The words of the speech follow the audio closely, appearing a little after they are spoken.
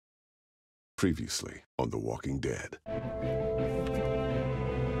Previously on The Walking Dead.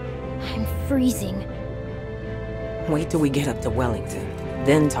 I'm freezing. Wait till we get up to Wellington,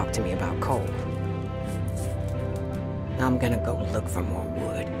 then talk to me about coal. I'm gonna go look for more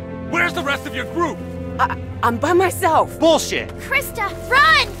wood. Where's the rest of your group? I'm by myself! Bullshit! Krista,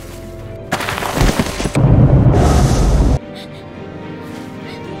 run!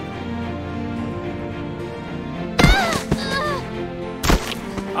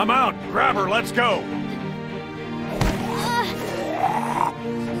 I'm out! Grab her, let's go!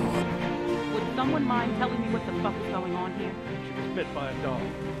 Would someone mind telling me what the fuck is going on here? She was bit by a dog.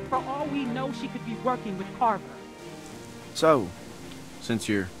 For all we know, she could be working with Carver. So, since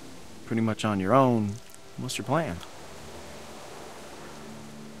you're pretty much on your own, what's your plan?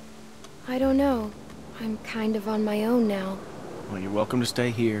 I don't know. I'm kind of on my own now. Well, you're welcome to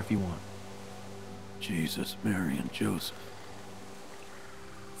stay here if you want. Jesus, Mary, and Joseph.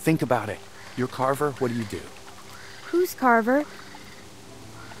 Think about it. You're Carver, what do you do? Who's Carver?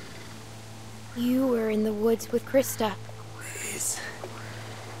 You were in the woods with Krista. Please.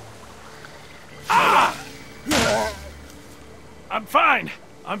 Ah! I'm fine.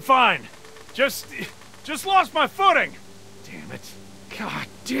 I'm fine. Just lost my footing. Damn it. God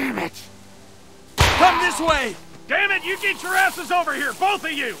damn it. Come this way! Damn it, you get your asses over here, both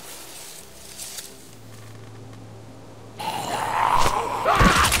of you!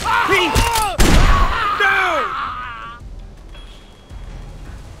 No!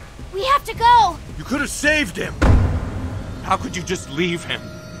 We have to go! You could have saved him! How could you just leave him?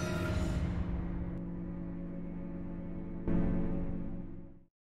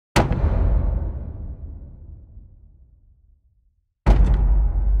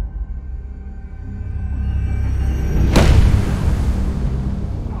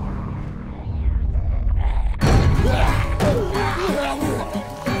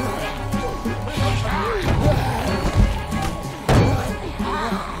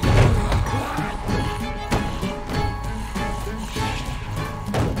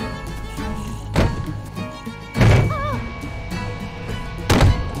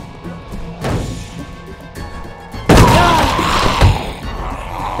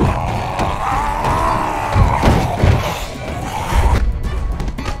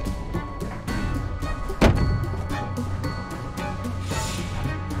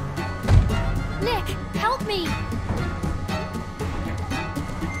 Nick, help me!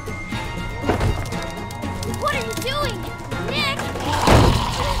 What are you doing? Nick!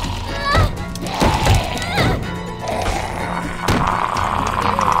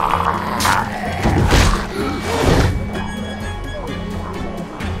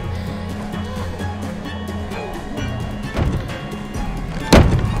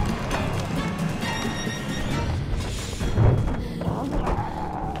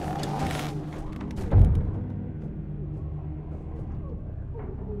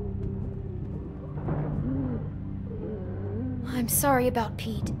 I'm sorry about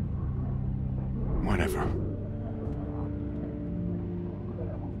Pete. Whatever.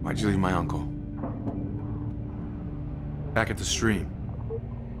 Why'd you leave my uncle? Back at the stream.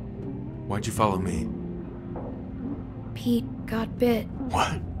 Why'd you follow me? Pete got bit.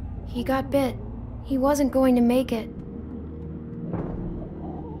 What? He got bit. He wasn't going to make it.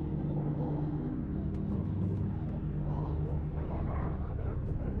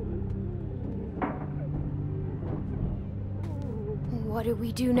 What do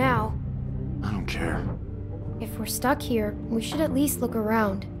we do now? I don't care. If we're stuck here, we should at least look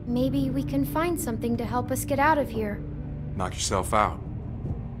around. Maybe we can find something to help us get out of here. Knock yourself out.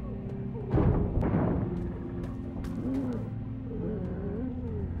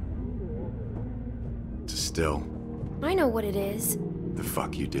 Distill. I know what it is. The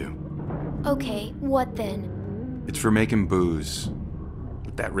fuck you do. Okay, what then? It's for making booze.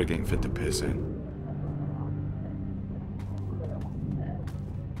 But that rig ain't fit to piss in.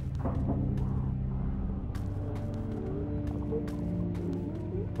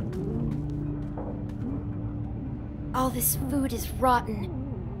 All this food is rotten.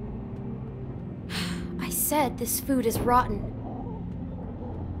 I said this food is rotten.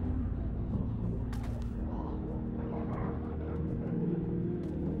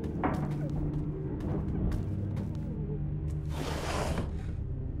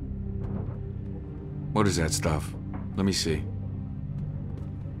 What is that stuff? Let me see.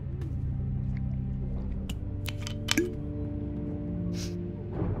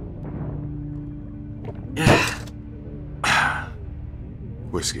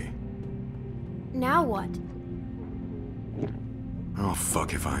 Whiskey. Now what? Oh,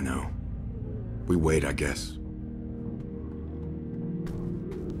 fuck if I know. We wait, I guess.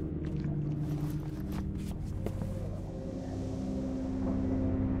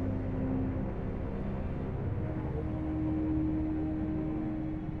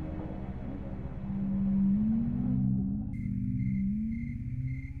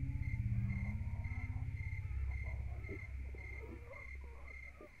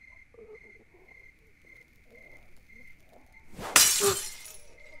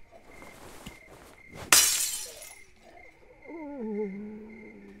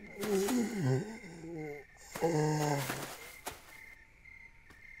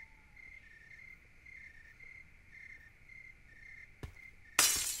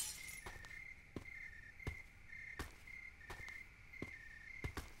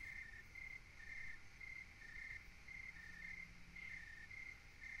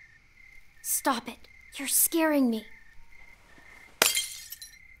 Stop it. You're scaring me.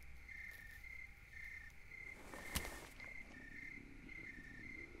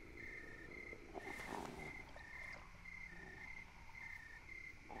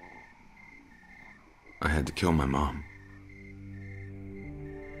 I had to kill my mom.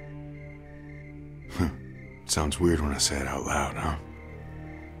 Sounds weird when I say it out loud, huh?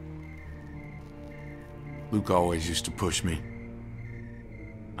 Luke always used to push me.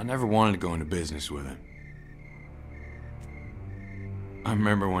 I never wanted to go into business with him. I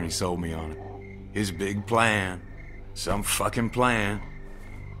remember when he sold me on it. His big plan. Some fucking plan.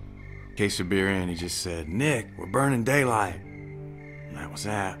 Case of beer in, he just said, "Nick, we're burning daylight." And that was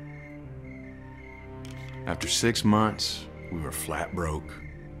that. After 6 months, we were flat broke.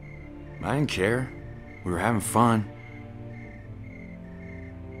 I didn't care. We were having fun.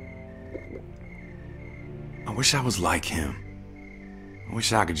 I wish I was like him. I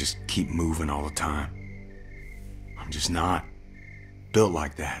wish I could just keep moving all the time. I'm just not built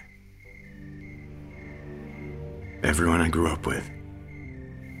like that. Everyone I grew up with,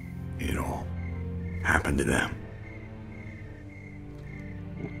 it all happened to them.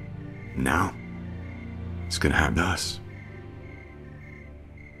 Now, it's gonna happen to us.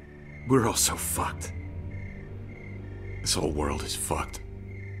 We're all so fucked. This whole world is fucked.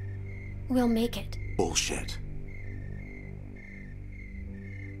 We'll make it. Bullshit.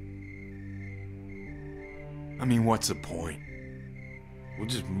 I mean, what's the point? We'll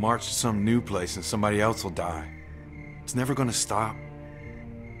just march to some new place and somebody else will die. It's never gonna stop.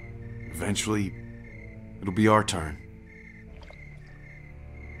 Eventually, it'll be our turn.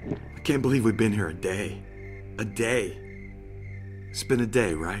 I can't believe we've been here a day. A day. It's been a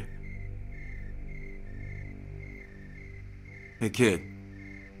day, right? Hey, kid.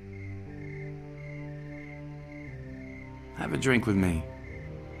 Have a drink with me.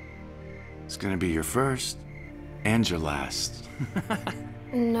 It's gonna be your first and your last.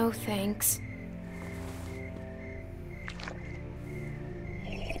 No thanks.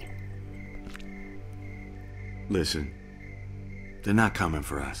 Listen, they're not coming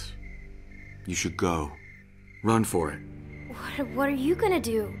for us. You should go. Run for it. What are you gonna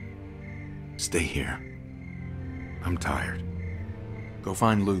do? Stay here. I'm tired. Go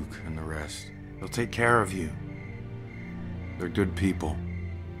find Luke and the rest. They'll take care of you. They're good people.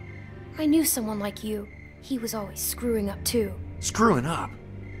 I knew someone like you. He was always screwing up too. Screwing up?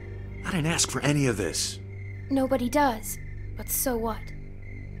 I didn't ask for any of this. Nobody does. But so what?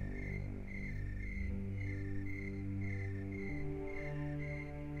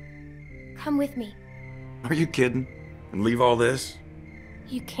 Come with me. Are you kidding? And leave all this?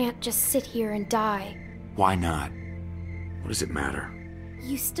 You can't just sit here and die. Why not? What does it matter?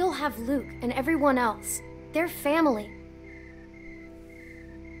 You still have Luke and everyone else. They're family.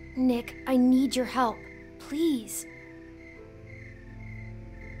 Nick, I need your help. Please.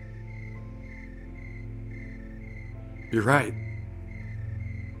 You're right.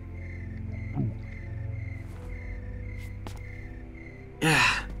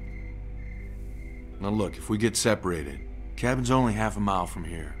 Yeah. Now look, if we get separated, cabin's only half a mile from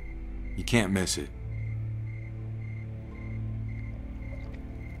here. You can't miss it.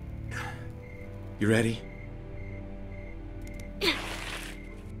 You ready?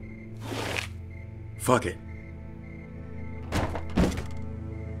 Fuck it.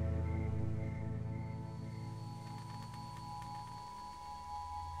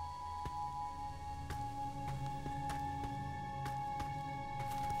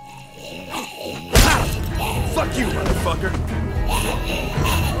 Fuck you, motherfucker!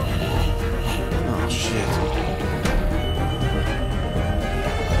 Oh, shit.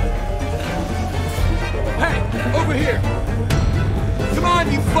 Hey, over here! Come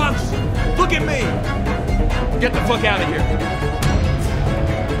on, you fucks! Look at me! Get the fuck out of here!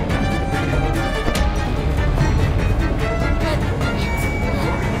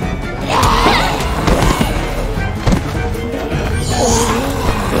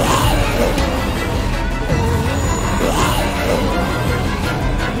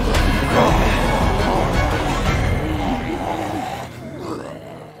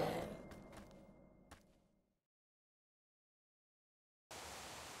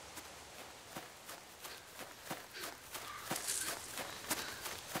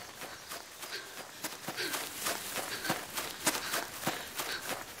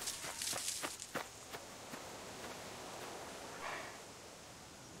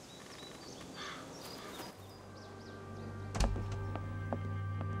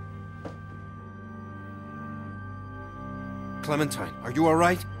 Clementine, are you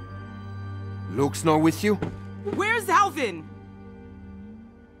alright? Luke's not with you? Where's Alvin?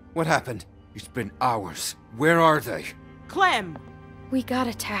 What happened? It's been hours. Where are they? Clem! We got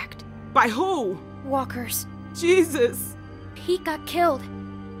attacked. By who? Walkers. Jesus! Pete got killed.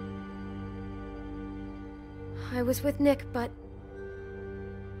 I was with Nick, but...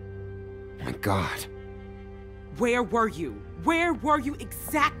 My God. Where were you? Where were you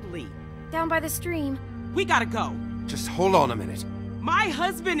exactly? Down by the stream. We gotta go. Just hold on a minute. My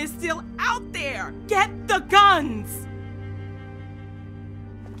husband is still out there! Get the guns!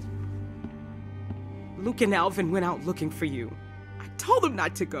 Luke and Alvin went out looking for you. I told them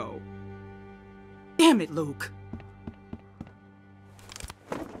not to go. Damn it, Luke.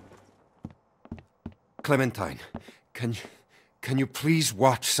 Clementine, can you please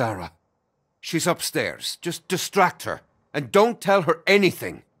watch Sarah? She's upstairs. Just distract her. And don't tell her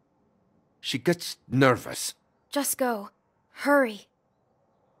anything. She gets nervous. Just go. Hurry.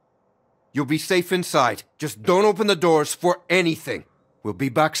 You'll be safe inside. Just don't open the doors for anything. We'll be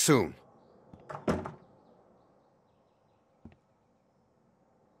back soon.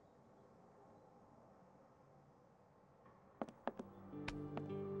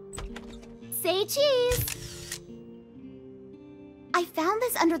 Say cheese! I found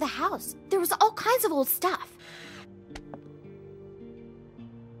this under the house. There was all kinds of old stuff.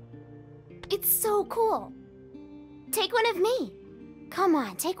 It's so cool. Take one of me. Come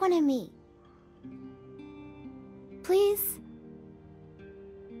on, take one of me. Please?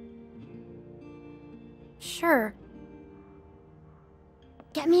 Sure.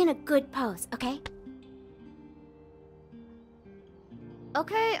 Get me in a good pose, okay?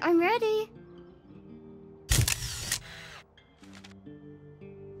 Okay, I'm ready.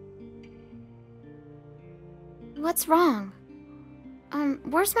 What's wrong?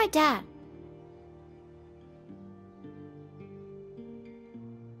 Where's my dad?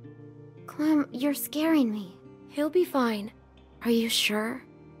 Clem, you're scaring me. He'll be fine. Are you sure?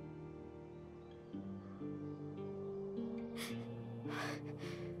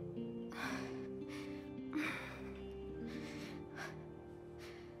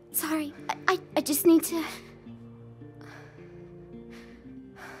 Sorry, I just need to...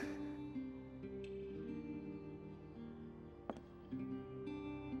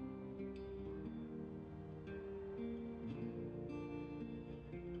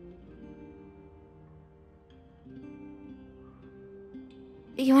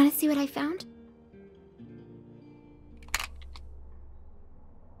 You want to see what I found?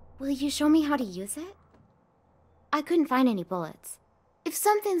 Will you show me how to use it? I couldn't find any bullets. If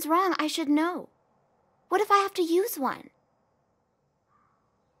something's wrong, I should know. What if I have to use one?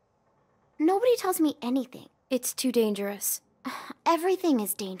 Nobody tells me anything. It's too dangerous. Everything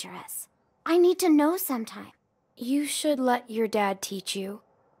is dangerous. I need to know sometime. You should let your dad teach you.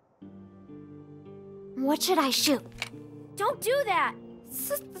 What should I shoot? Don't do that!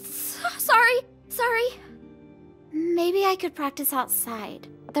 Sorry. Maybe I could practice outside.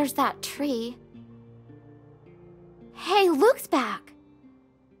 There's that tree. Hey, Luke's back!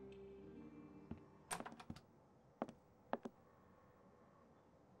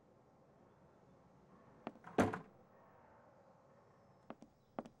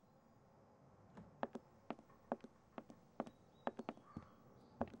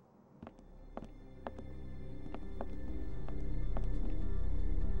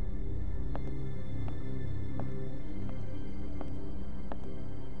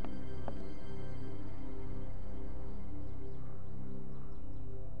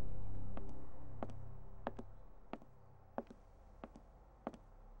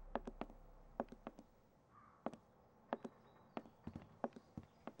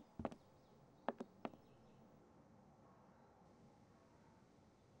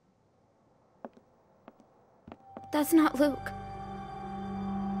 That's not Luke.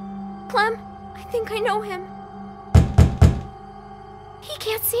 Clem, I think I know him. He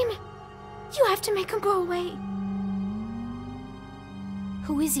can't see me. You have to make him go away.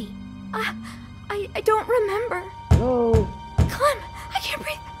 Who is he? I don't remember. Hello? Clem, I can't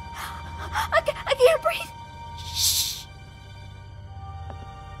breathe. I can't breathe. Shh.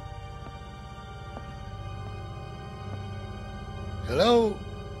 Hello?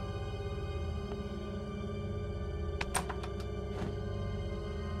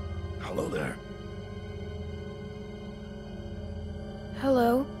 Hello there.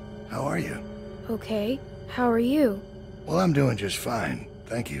 Hello? How are you? Okay. How are you? Well, I'm doing just fine,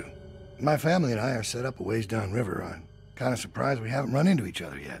 thank you. My family and I are set up a ways downriver. I'm kind of surprised we haven't run into each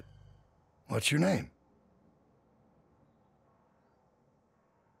other yet. What's your name?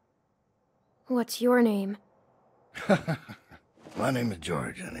 What's your name? My name is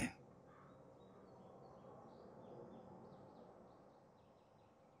George, honey.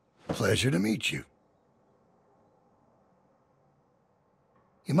 Pleasure to meet you.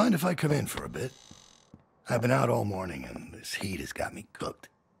 You mind if I come in for a bit? I've been out all morning and this heat has got me cooked.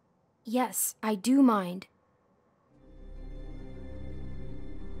 Yes, I do mind.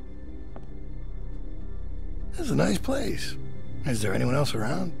 This is a nice place. Is there anyone else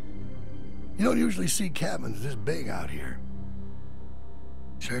around? You don't usually see cabins this big out here.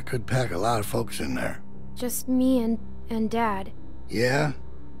 Sure could pack a lot of folks in there. Just me and Dad. Yeah?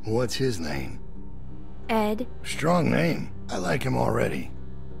 What's his name? Ed. Strong name. I like him already.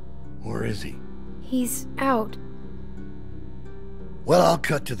 Where is he? He's out. Well, I'll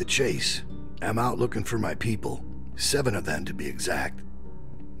cut to the chase. I'm out looking for my people. 7 of them, to be exact.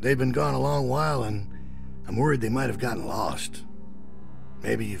 They've been gone a long while, and I'm worried they might have gotten lost.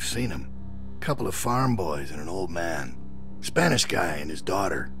 Maybe you've seen them. Couple of farm boys and an old man. Spanish guy and his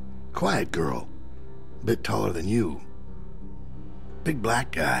daughter. Quiet girl. Bit taller than you. Big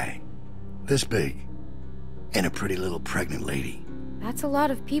black guy. This big. And a pretty little pregnant lady. That's a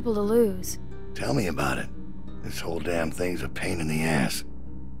lot of people to lose. Tell me about it. This whole damn thing's a pain in the ass.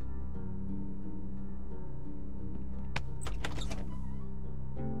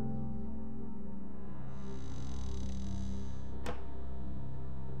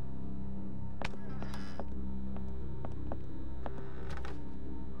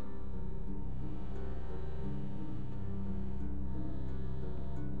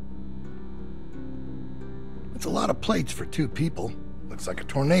 It's a lot of plates for 2 people. Looks like a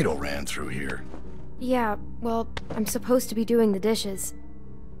tornado ran through here. Yeah, well, I'm supposed to be doing the dishes.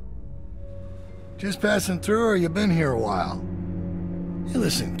 Just passing through, or you been here a while? Hey,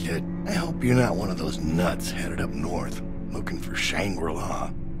 listen, kid. I hope you're not one of those nuts headed up north, looking for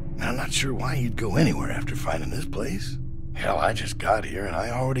Shangri-La. I'm not sure why you'd go anywhere after finding this place. Hell, I just got here, and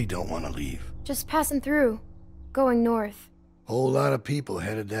I already don't want to leave. Just passing through. Going north. Whole lot of people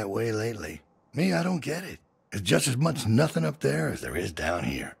headed that way lately. Me, I don't get it. There's just as much nothing up there as there is down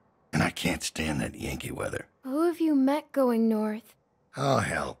here. And I can't stand that Yankee weather. Who have you met going north? Oh,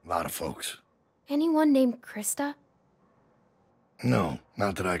 hell, a lot of folks. Anyone named Krista? No,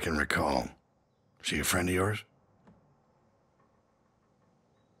 not that I can recall. She a friend of yours?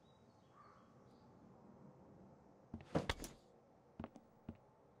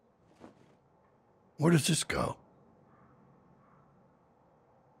 Where does this go?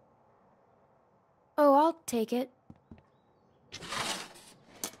 Oh, I'll take it.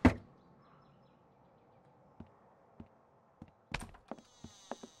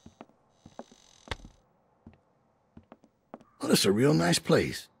 Well, this is a real nice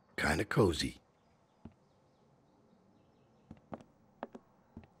place. Kinda cozy.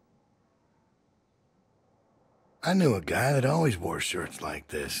 I knew a guy that always wore shirts like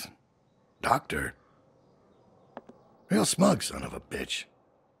this. Doctor. Real smug son of a bitch.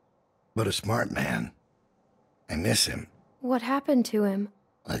 But a smart man. I miss him. What happened to him?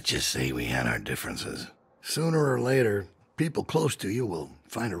 Let's just say we had our differences. Sooner or later, people close to you will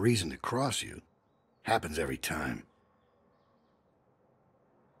find a reason to cross you. Happens every time.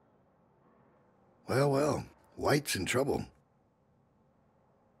 Well, White's in trouble.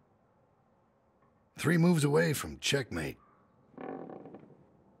 3 moves away from checkmate.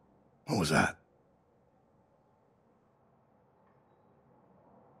 What was that?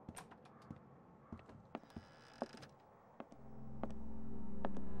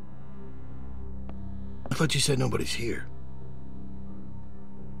 I thought you said nobody's here.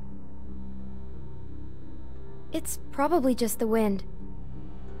 It's probably just the wind.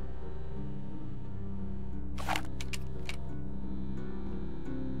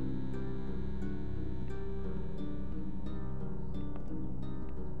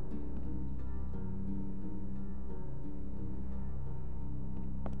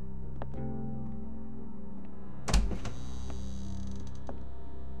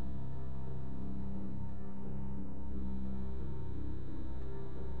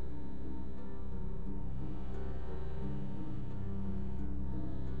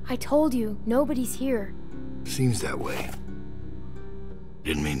 I told you, nobody's here. Seems that way.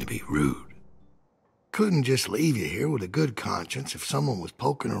 Didn't mean to be rude. Couldn't just leave you here with a good conscience if someone was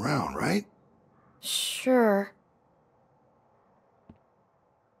poking around, right? Sure.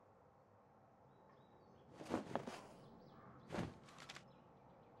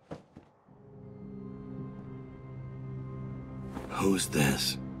 Who's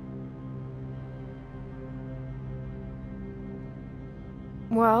this?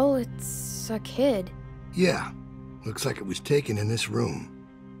 Well, it's a kid. Yeah. Looks like it was taken in this room.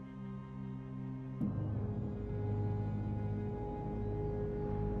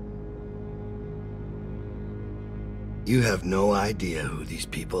 You have no idea who these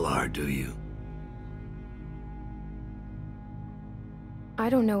people are, do you? I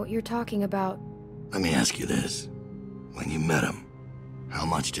don't know what you're talking about. Let me ask you this. When you met them, how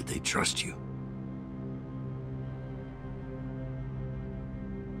much did they trust you?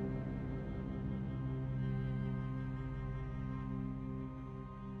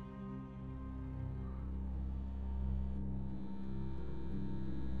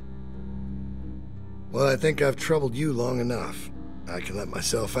 Well, I think I've troubled you long enough. I can let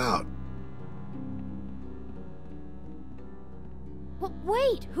myself out.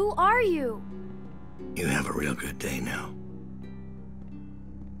 Wait, who are you? You have a real good day now.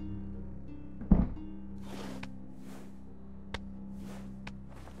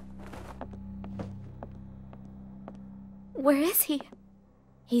 Where is he?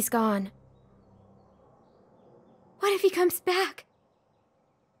 He's gone. What if he comes back?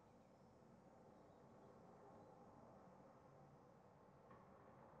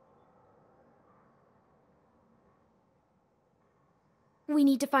 We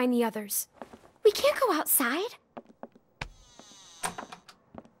need to find the others. We can't go outside.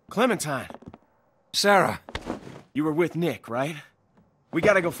 Clementine. Sarah. You were with Nick, right? We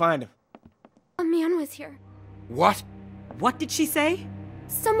gotta go find him. A man was here. What? What did she say?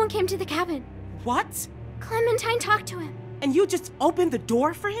 Someone came to the cabin. What? Clementine talked to him. And you just opened the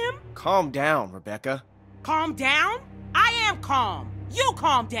door for him? Calm down, Rebecca. Calm down? I am calm. You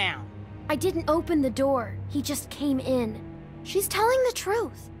calm down. I didn't open the door. He just came in. She's telling the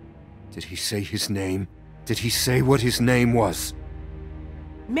truth. Did he say his name? Did he say what his name was?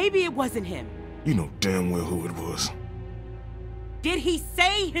 Maybe it wasn't him. You know damn well who it was. Did he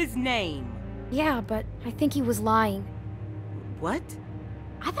say his name? Yeah, but I think he was lying. What?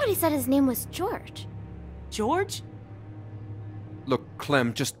 I thought he said his name was George. George? Look,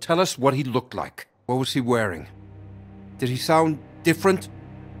 Clem, just tell us what he looked like. What was he wearing? Did he sound different?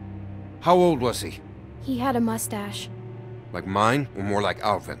 How old was he? He had a mustache. Like mine, or more like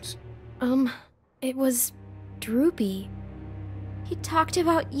Alvin's? It was droopy. He talked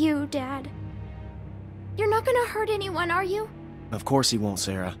about you, Dad. You're not gonna hurt anyone, are you? Of course he won't,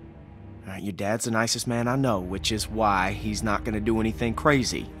 Sarah. Your dad's the nicest man I know, which is why he's not gonna do anything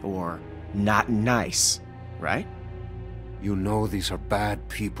crazy or not nice, right? You know these are bad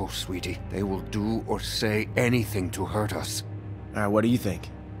people, sweetie. They will do or say anything to hurt us. Alright, what do you think?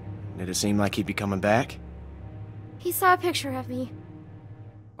 Did it seem like he'd be coming back? He saw a picture of me.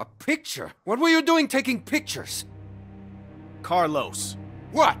 A picture? What were you doing taking pictures? Carlos.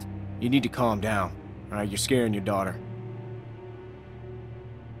 What? You need to calm down. Alright, you're scaring your daughter.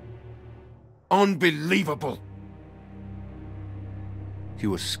 Unbelievable! He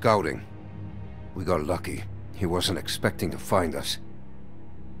was scouting. We got lucky. He wasn't expecting to find us.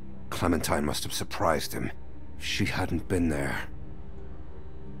 Clementine must have surprised him. She hadn't been there.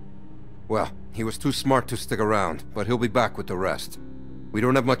 Well, he was too smart to stick around, but he'll be back with the rest. We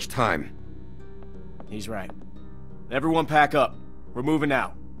don't have much time. He's right. Everyone pack up. We're moving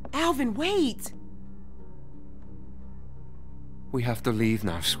out. Alvin, wait! We have to leave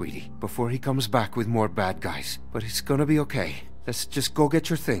now, sweetie, before he comes back with more bad guys. But it's gonna be okay. Let's just go get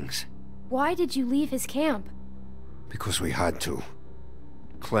your things. Why did you leave his camp? Because we had to.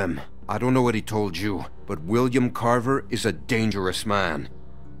 Clem, I don't know what he told you, but William Carver is a dangerous man.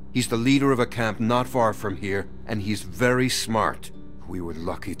 He's the leader of a camp not far from here, and he's very smart. We were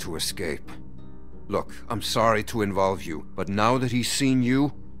lucky to escape. Look, I'm sorry to involve you, but now that he's seen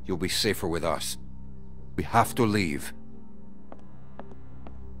you, you'll be safer with us. We have to leave.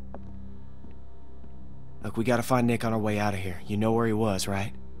 Look, we gotta find Nick on our way out of here. You know where he was,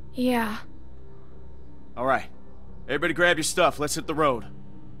 right? Yeah. Alright. Everybody grab your stuff. Let's hit the road.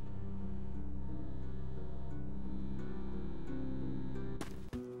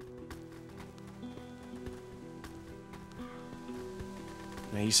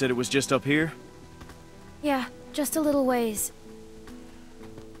 Now, you said it was just up here? Yeah, just a little ways.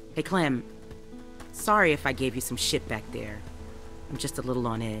 Hey, Clem. Sorry if I gave you some shit back there. I'm just a little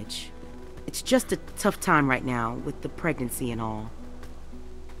on edge. It's just a tough time right now with the pregnancy and all.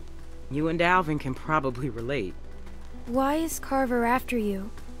 You and Alvin can probably relate. Why is Carver after you?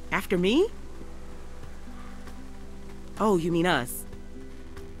 After me? Oh, you mean us?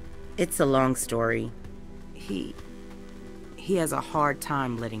 It's a long story. He has a hard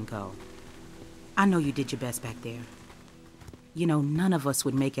time letting go. I know you did your best back there. You know, none of us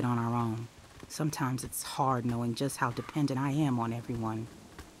would make it on our own. Sometimes it's hard knowing just how dependent I am on everyone.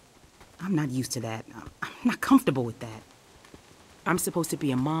 I'm not used to that. I'm not comfortable with that. I'm supposed to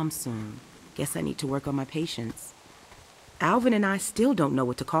be a mom soon. Guess I need to work on my patience. Alvin and I still don't know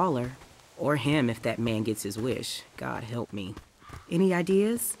what to call her, Or him if that man gets his wish. God help me. Any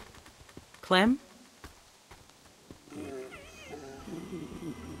ideas? Clem?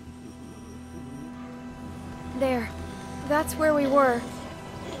 There. That's where we were.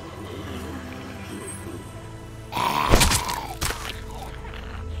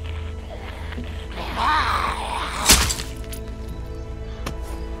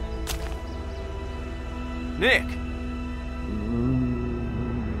 Nick!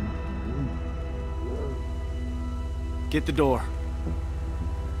 Get the door.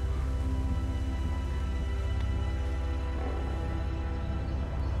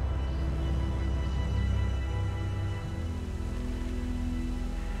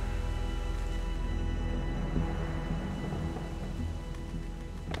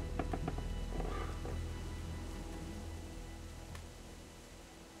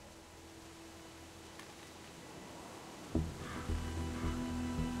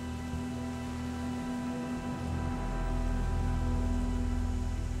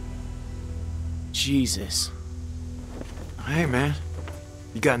 Jesus. Hey, man.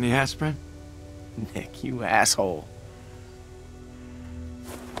 You got any aspirin? Nick, you asshole.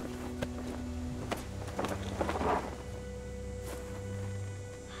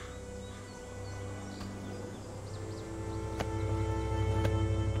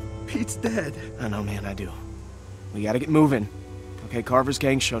 Pete's dead. I know, man, I do. We gotta get moving. Okay, Carver's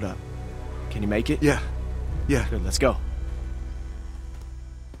gang showed up. Can you make it? Yeah. Yeah. Good, let's go.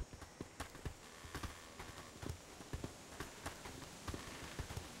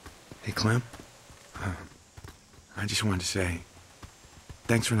 Hey, Clem. I just wanted to say,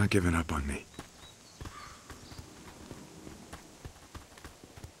 thanks for not giving up on me.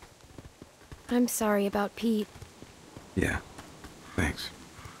 I'm sorry about Pete. Yeah. Thanks.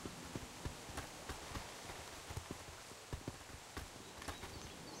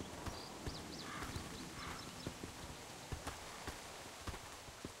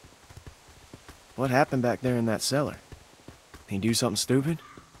 What happened back there in that cellar? Did he do something stupid?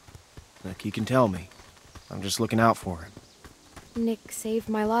 Look, you can tell me. I'm just looking out for him. Nick saved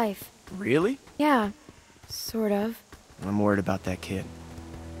my life. Really? Yeah, sort of. I'm worried about that kid.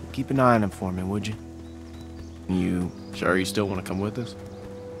 Keep an eye on him for me, would you? You sure you still want to come with us?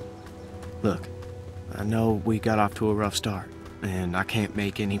 Look, I know we got off to a rough start, and I can't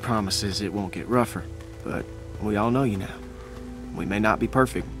make any promises it won't get rougher, but we all know you now. We may not be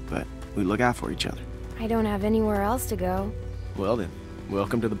perfect, but we look out for each other. I don't have anywhere else to go. Well then,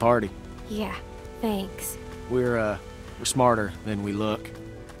 welcome to the party. Yeah, thanks. We're smarter than we look.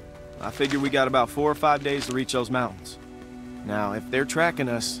 I figure we got about 4 or 5 days to reach those mountains. Now, if they're tracking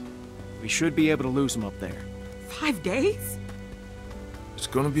us, we should be able to lose them up there. 5 days? It's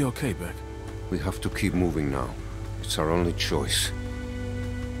gonna be okay, Beck. We have to keep moving now. It's our only choice.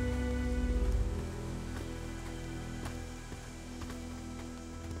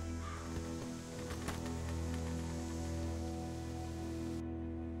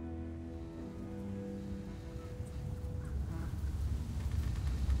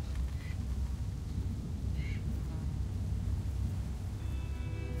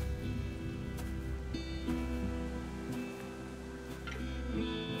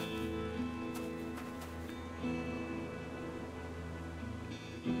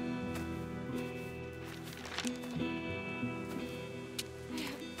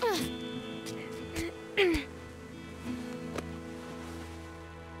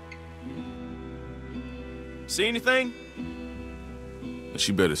 See anything?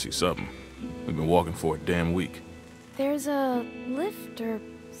 She better see something. We've been walking for a damn week. There's a lift or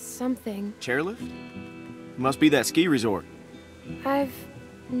something. Chairlift? Must be that ski resort. I've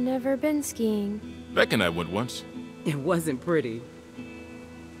never been skiing. Beck and I went once. It wasn't pretty.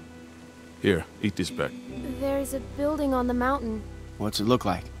 Here, eat this, Beck. There's a building on the mountain. What's it look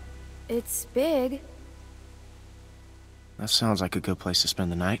like? It's big. That sounds like a good place to spend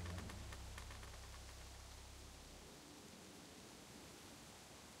the night.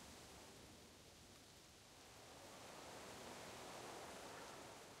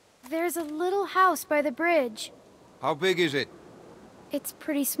 There's a little house by the bridge. How big is it? It's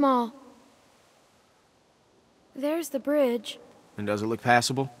pretty small. There's the bridge. And does it look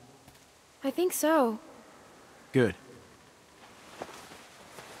passable? I think so. Good.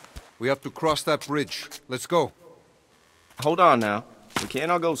 We have to cross that bridge. Let's go. Hold on now. We can't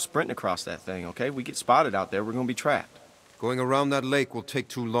all go sprinting across that thing, okay? We get spotted out there, we're gonna be trapped. Going around that lake will take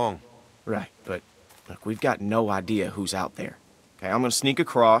too long. Right, but look, we've got no idea who's out there. Okay, I'm gonna sneak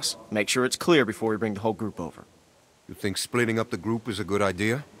across, make sure it's clear before we bring the whole group over. You think splitting up the group is a good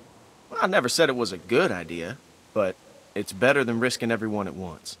idea? Well, I never said it was a good idea, but it's better than risking everyone at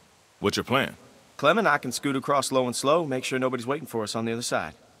once. What's your plan? Clem and I can scoot across low and slow, make sure nobody's waiting for us on the other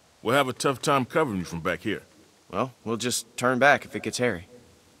side. We'll have a tough time covering you from back here. Well, we'll just turn back if it gets hairy.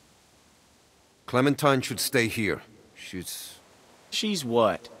 Clementine should stay here. She's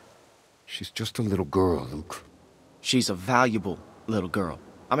what? She's just a little girl, Luke. She's a valuable little girl.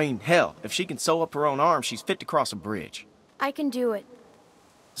 I mean, hell, if she can sew up her own arm, she's fit to cross a bridge. I can do it.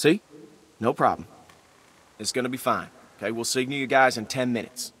 See? No problem. It's gonna be fine. Okay, we'll signal you guys in 10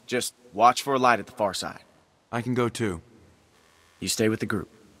 minutes. Just watch for a light at the far side. I can go too. You stay with the group.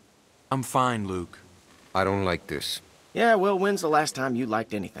 I'm fine, Luke. I don't like this. Yeah, well, when's the last time you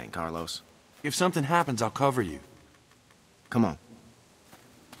liked anything, Carlos? If something happens, I'll cover you. Come on.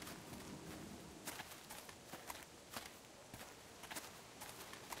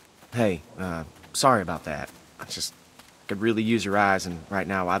 Hey, sorry about that. I could really use your eyes, and right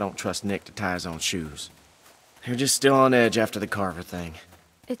now I don't trust Nick to tie his own shoes. They're just still on edge after the Carver thing.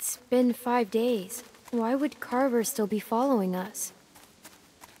 It's been 5 days. Why would Carver still be following us?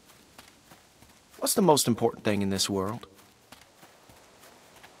 What's the most important thing in this world?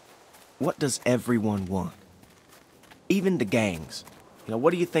 What does everyone want? Even the gangs. You know,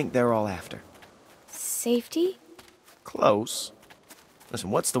 what do you think they're all after? Safety? Close.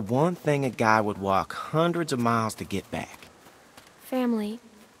 Listen, what's the one thing a guy would walk hundreds of miles to get back? Family.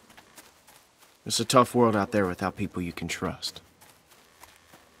 It's a tough world out there without people you can trust.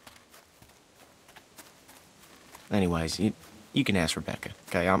 Anyways, you can ask Rebecca,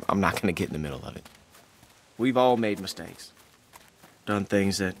 okay? I'm not gonna get in the middle of it. We've all made mistakes. Done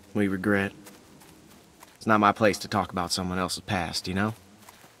things that we regret. It's not my place to talk about someone else's past, you know?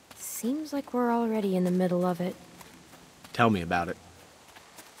 Seems like we're already in the middle of it. Tell me about it.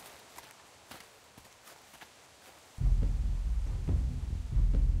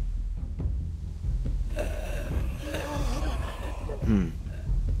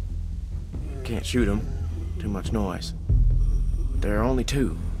 Can't shoot them. Too much noise. There are only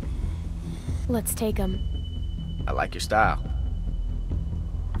 2. Let's take them. I like your style.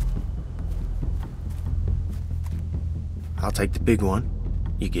 I'll take the big one.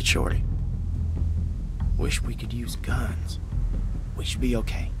 You get Shorty. Wish we could use guns. We should be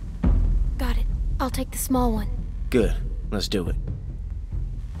okay. Got it. I'll take the small one. Good. Let's do it.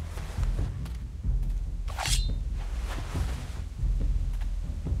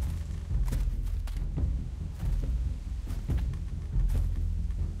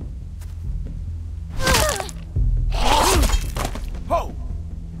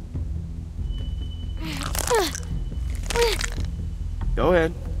 Go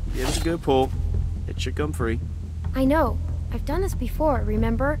ahead. Give it a good pull. It should come free. I know. I've done this before,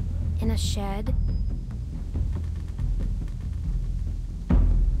 remember? In a shed.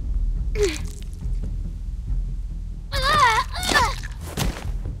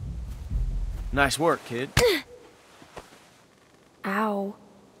 Nice work, kid. Ow.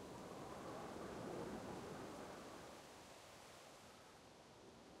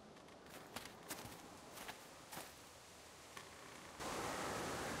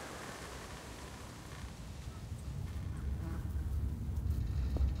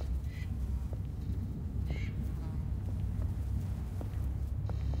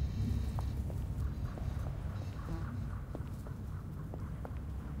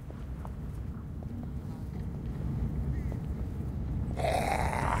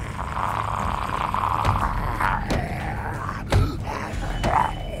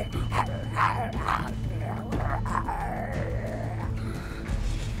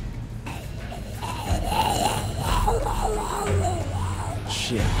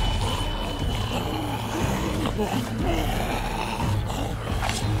 Shit.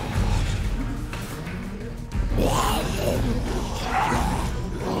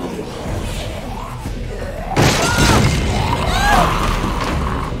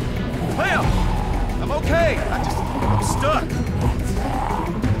 Clem! I'm okay. I'm stuck.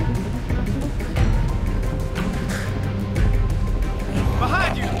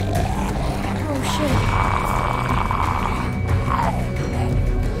 Behind you! Oh, shit.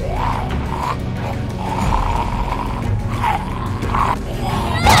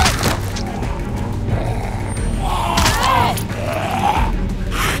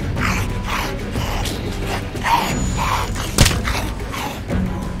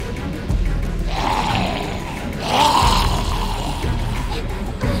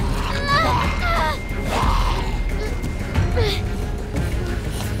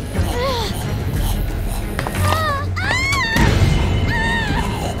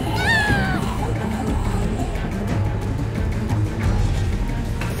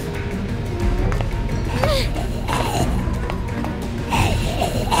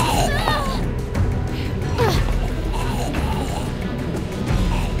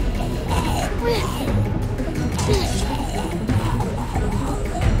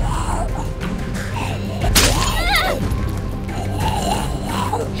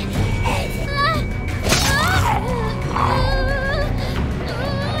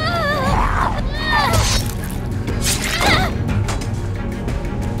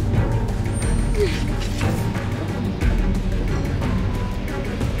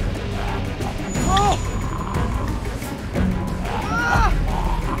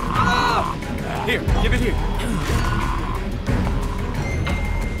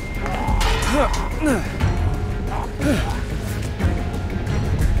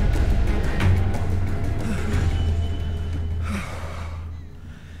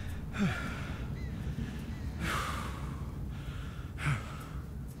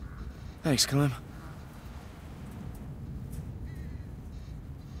 Thanks, Clem.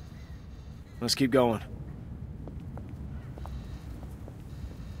 Let's keep going.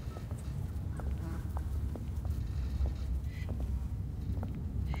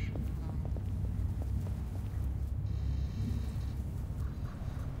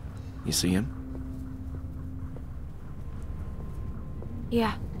 You see him?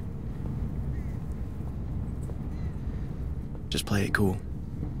 Yeah. Just play it cool.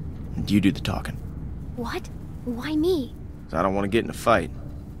 You do the talking. What? Why me? 'Cause I don't want to get in a fight.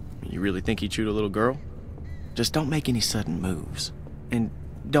 You really think he'd shoot a little girl? Just don't make any sudden moves. And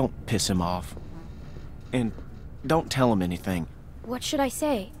don't piss him off. And don't tell him anything. What should I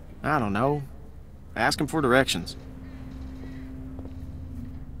say? I don't know. Ask him for directions.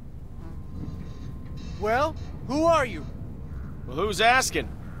 Well, who are you? Well, who's asking?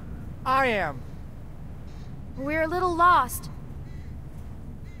 I am. We're a little lost.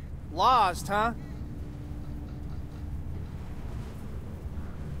 Lost, huh?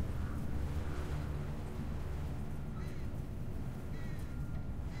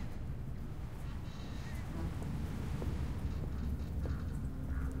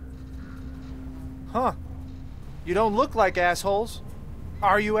 Huh. You don't look like assholes.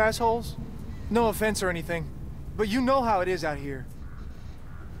 Are you assholes? No offense or anything, but you know how it is out here.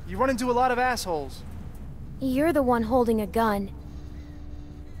 You run into a lot of assholes. You're the one holding a gun.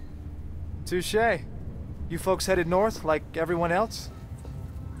 Touché. You folks headed north like everyone else?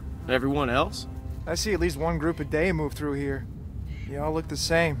 Everyone else? I see at least one group a day move through here. You all look the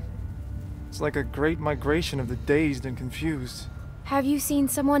same. It's like a great migration of the dazed and confused. Have you seen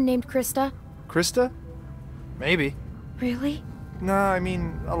someone named Krista? Krista? Maybe. Really? No, I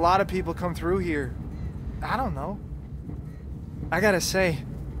mean, a lot of people come through here. I don't know. I gotta say,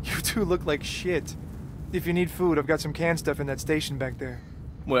 you two look like shit. If you need food, I've got some canned stuff in that station back there.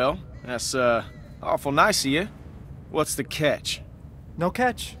 Well, that's, awful nice of you. What's the catch? No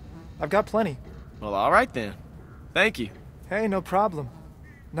catch. I've got plenty. Well, all right then. Thank you. Hey, no problem.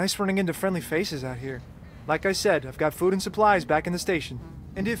 Nice running into friendly faces out here. Like I said, I've got food and supplies back in the station.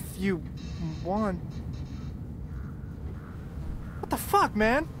 And if you want... What the fuck,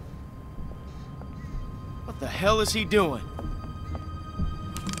 man? What the hell is he doing?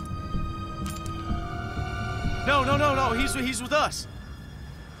 No, he's with us.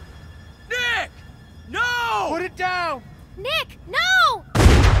 Nick! No! Put it down! Nick, no!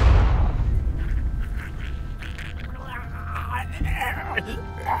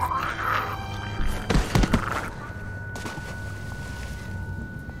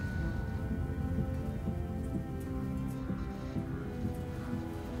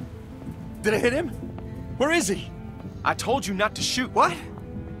 Did I hit him? Where is he? I told you not to shoot. What?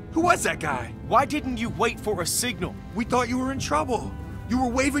 Who was that guy? Why didn't you wait for a signal? We thought you were in trouble. You were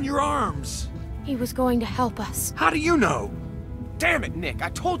waving your arms. He was going to help us. How do you know? Damn it, Nick. I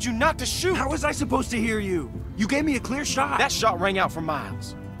told you not to shoot. How was I supposed to hear you? You gave me a clear shot. That shot rang out for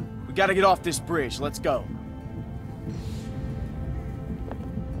miles. We gotta get off this bridge. Let's go.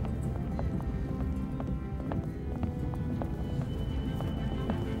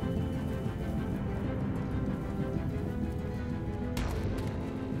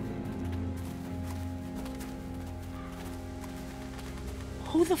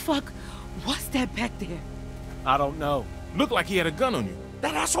 Who the fuck was that back there? I don't know. Looked like he had a gun on you.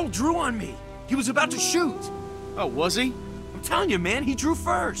 That asshole drew on me. He was about to shoot. Oh, was he? I'm telling you, man, he drew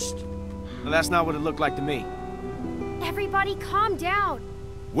first. Well, that's not what it looked like to me. Everybody calm down.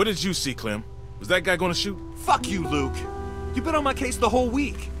 What did you see, Clem? Was that guy gonna shoot? Fuck you, Luke. You've been on my case the whole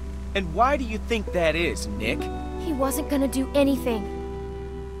week. And why do you think that is, Nick? He wasn't gonna do anything.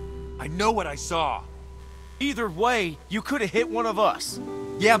 I know what I saw. Either way, you could have hit one of us.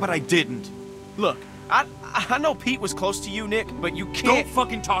 Yeah, but I didn't. Look, I know Pete was close to you, Nick, but you can't... Don't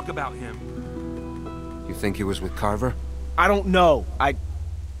fucking talk about him. You think he was with Carver? I don't know.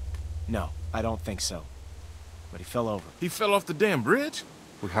 No, I don't think so. But he fell over. He fell off the damn bridge?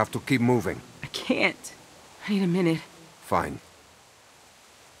 We have to keep moving. I can't. I need a minute. Fine.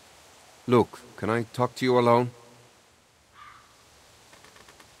 Luke, can I talk to you alone?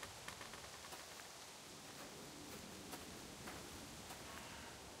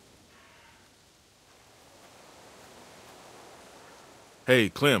 Hey,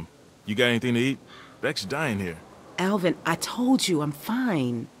 Clem, you got anything to eat? Beck's dying here. Alvin, I told you I'm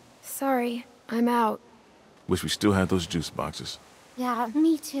fine. Sorry, I'm out. Wish we still had those juice boxes. Yeah,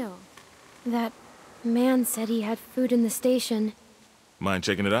 me too. That man said he had food in the station. Mind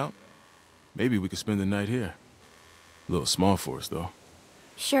checking it out? Maybe we could spend the night here. A little small for us, though.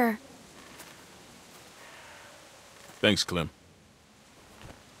 Sure. Thanks, Clem.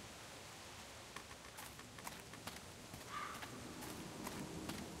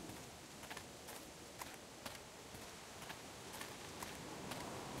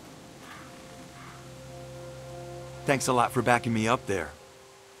 Thanks a lot for backing me up there.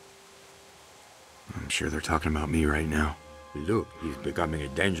 I'm sure they're talking about me right now. Look, he's becoming a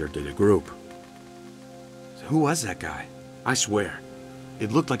danger to the group. So who was that guy? I swear,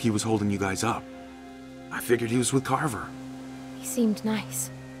 it looked like he was holding you guys up. I figured he was with Carver. He seemed nice.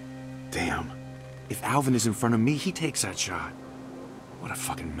 Damn. If Alvin is in front of me, he takes that shot. What a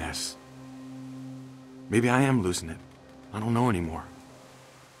fucking mess. Maybe I am losing it. I don't know anymore.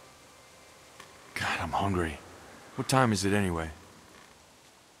 God, I'm hungry. What time is it anyway?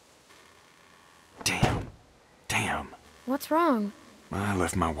 Damn. What's wrong? I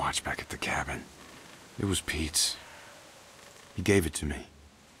left my watch back at the cabin. It was Pete's. He gave it to me.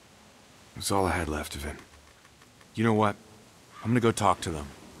 It's all I had left of him. You know what? I'm gonna go talk to them.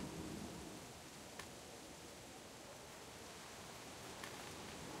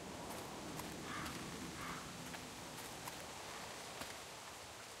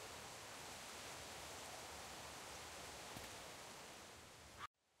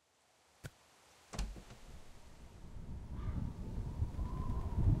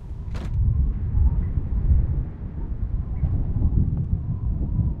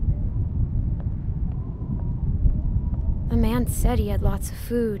 The man said he had lots of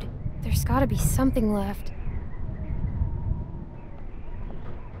food. There's gotta be something left.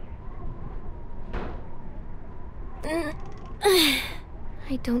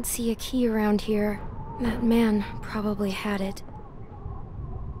 I don't see a key around here. That man probably had it.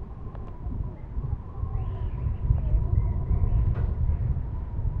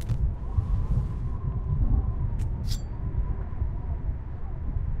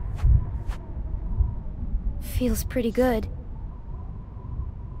 Feels pretty good.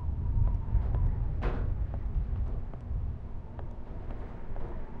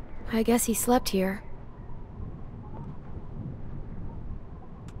 I guess he slept here.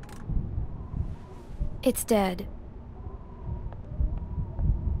 It's dead.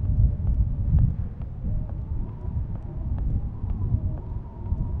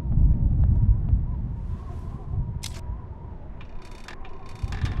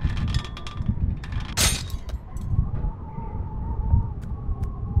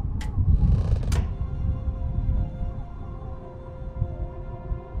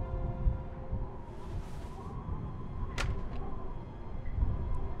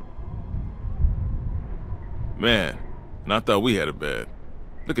 Man, and I thought we had it bad.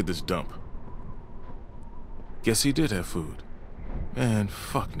 Look at this dump. Guess he did have food. Man,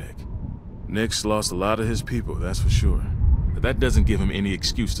 fuck Nick. Nick's lost a lot of his people, that's for sure. But that doesn't give him any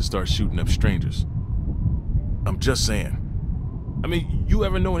excuse to start shooting up strangers. I'm just saying. I mean, you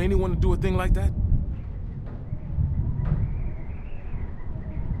ever known anyone to do a thing like that?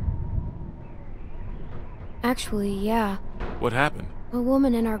 Actually, yeah. What happened? A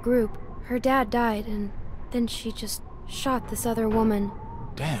woman in our group. Her dad died, and then she just shot this other woman.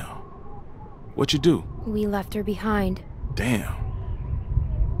 Damn. What'd you do? We left her behind. Damn.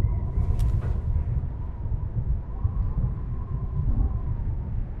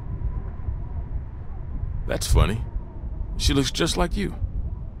 That's funny. She looks just like you.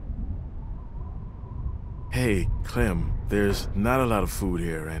 Hey, Clem, there's not a lot of food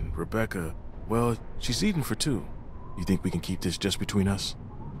here, and Rebecca, well, she's eating for two. You think we can keep this just between us?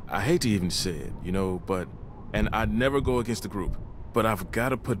 I hate to even say it, you know, but... And I'd never go against the group, but I've got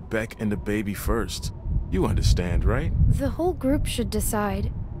to put Beck and the baby first. You understand, right? The whole group should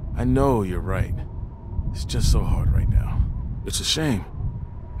decide. I know you're right. It's just so hard right now. It's a shame.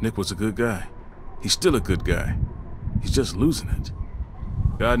 Nick was a good guy. He's still a good guy. He's just losing it.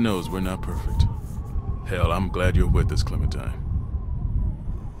 God knows we're not perfect. Hell, I'm glad you're with us, Clementine.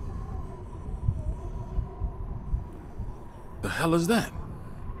 The hell is that?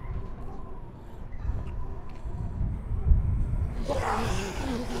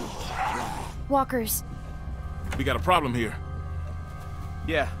 Walkers. We got a problem here.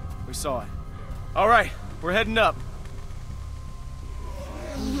 Yeah, we saw it. All right, we're heading up.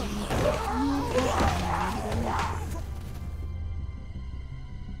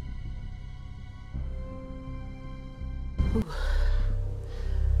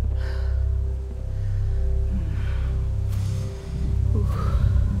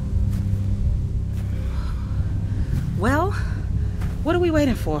 Well, what are we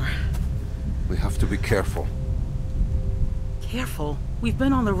waiting for? We have to be careful. Careful? We've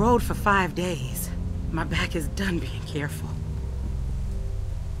been on the road for 5 days. My back is done being careful.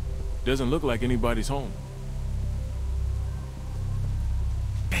 Doesn't look like anybody's home.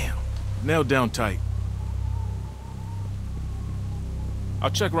 Damn. Nailed down tight. I'll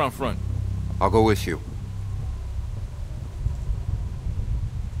check around front. I'll go with you.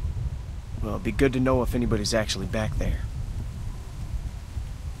 Well, it'd be good to know if anybody's actually back there.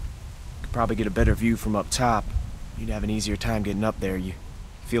 Could probably get a better view from up top. You'd have an easier time getting up there. You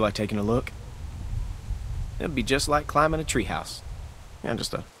feel like taking a look? It'd be just like climbing a treehouse. Yeah,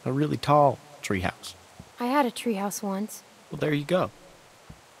 just a really tall treehouse. I had a treehouse once. Well, there you go.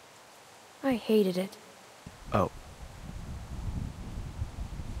 I hated it. Oh.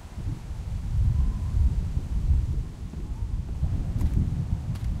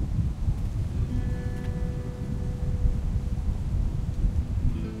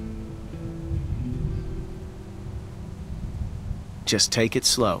 Just take it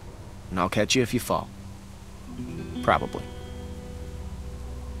slow, and I'll catch you if you fall. Probably.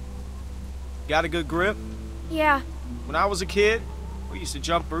 Got a good grip? Yeah. When I was a kid, we used to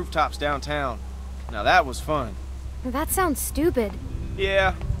jump rooftops downtown. Now that was fun. That sounds stupid.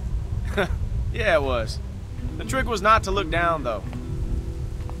 Yeah. Yeah, it was. The trick was not to look down, though.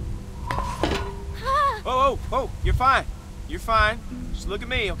 Whoa, whoa, whoa, you're fine. You're fine. Just look at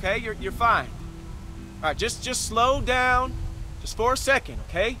me, okay? You're fine. All right, just slow down. Just for a second,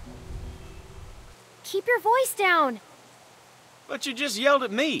 okay? Keep your voice down. But you just yelled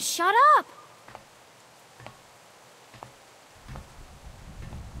at me. Shut up.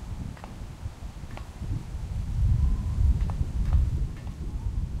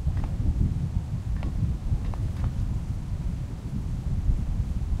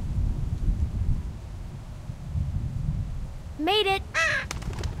 Made it.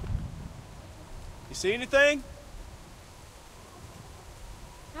 You see anything?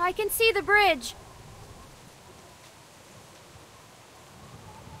 I can see the bridge.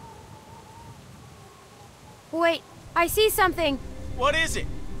 Wait, I see something. What is it?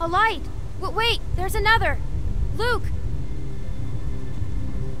 A light. Wait, there's another. Luke.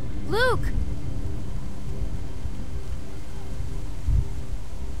 Luke.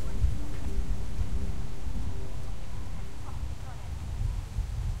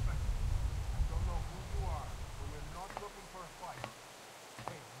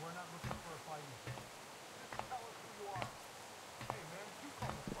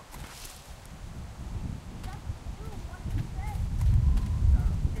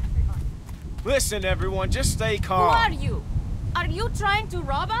 Listen, everyone, just stay Who calm. are you? Are you trying to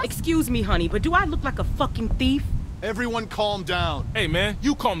rob us? Excuse me, honey, but do I look like a fucking thief? Everyone calm down. Hey, man,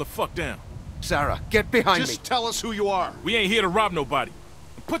 you calm the fuck down. Sarah, get behind me. Just tell us who you are. We ain't here to rob nobody.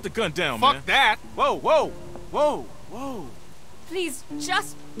 Put the gun down, Fuck man. that. Whoa, whoa, whoa, whoa. Please,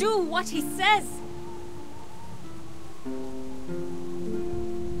 just do what he says.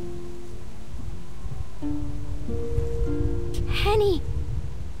 Henny.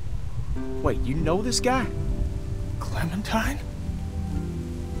 Wait, you know this guy? Clementine?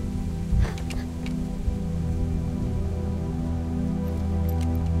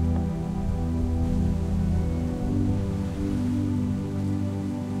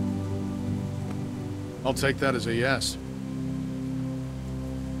 I'll take that as a yes.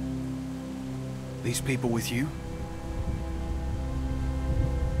 These people with you?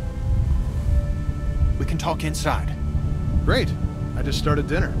 We can talk inside. Great. I just started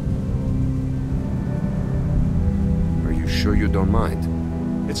dinner. Are you sure you don't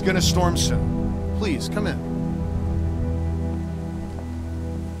mind? It's gonna storm soon. Please, come in.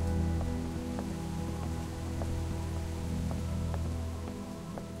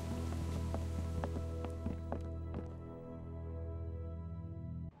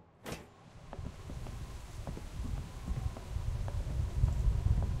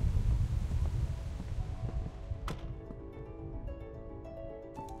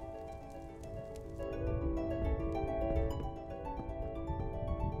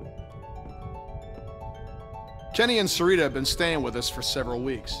 Kenny and Sarita have been staying with us for several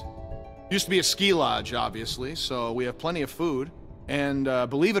weeks. Used to be a ski lodge, obviously, so we have plenty of food. And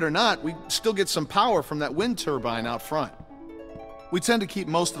believe it or not, we still get some power from that wind turbine out front. We tend to keep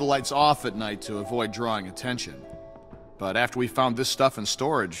most of the lights off at night to avoid drawing attention. But after we found this stuff in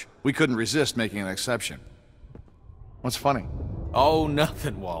storage, we couldn't resist making an exception. What's funny? Oh,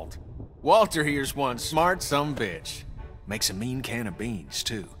 nothing, Walt. Walter here's one smart sumbitch. Makes a mean can of beans,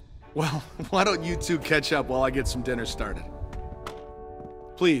 too. Well, why don't you two catch up while I get some dinner started?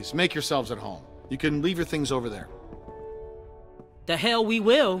 Please, make yourselves at home. You can leave your things over there. The hell we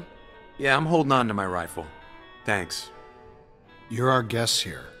will. Yeah, I'm holding on to my rifle. Thanks. You're our guests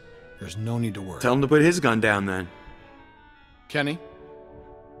here. There's no need to worry. Tell him to put his gun down then. Kenny?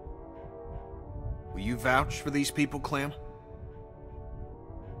 Will you vouch for these people, Clem?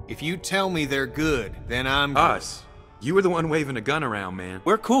 If you tell me they're good, then I'm good. Us? You were the one waving a gun around, man.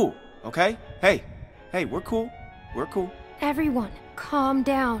 We're cool, okay? Hey, we're cool. We're cool. Everyone, calm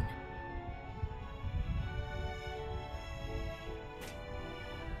down.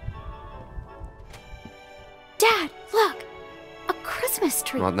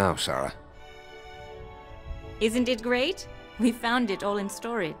 tree. Not now, Sarah. Isn't it great? We found it all in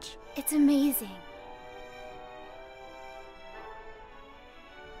storage. It's amazing.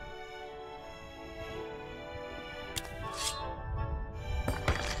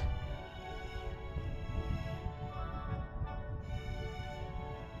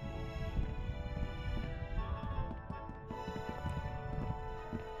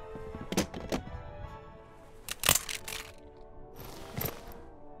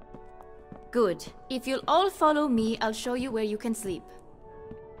 Good. If you'll all follow me, I'll show you where you can sleep.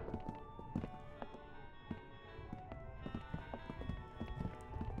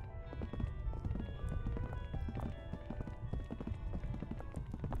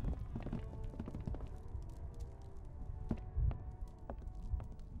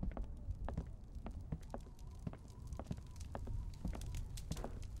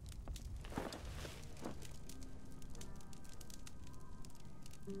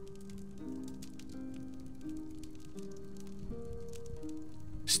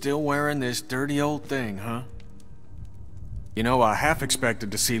 Still wearing this dirty old thing, huh? You know, I half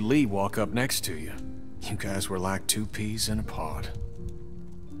expected to see Lee walk up next to you. You guys were like two peas in a pod.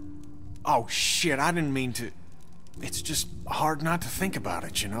 Oh shit, I didn't mean to... It's just hard not to think about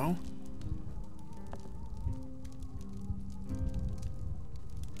it, you know?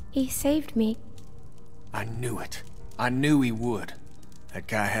 He saved me. I knew it. I knew he would. That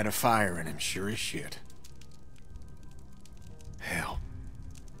guy had a fire in him, sure as shit. Hell.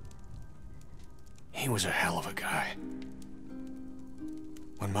 He was a hell of a guy.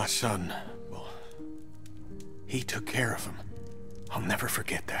 When my son, well, he took care of him. I'll never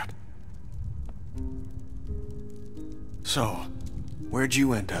forget that. So, where'd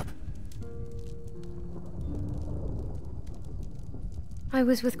you end up? I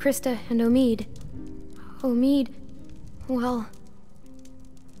was with Krista and Omid. Omid, well...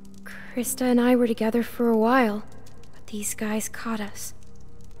 Krista and I were together for a while, but these guys caught us.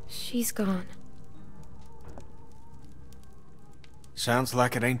 She's gone. Sounds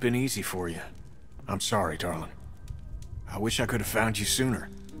like it ain't been easy for you. I'm sorry, darling. I wish I could have found you sooner.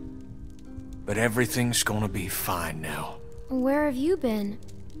 But everything's gonna be fine now. Where have you been?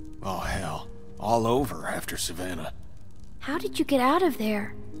 Oh, hell. All over after Savannah. How did you get out of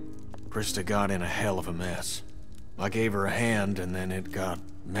there? Krista got in a hell of a mess. I gave her a hand, and then it got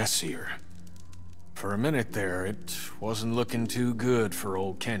messier. For a minute there, it wasn't looking too good for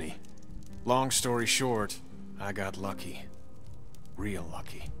old Kenny. Long story short, I got lucky. Real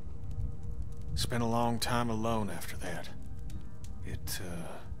lucky. Spent a long time alone after that.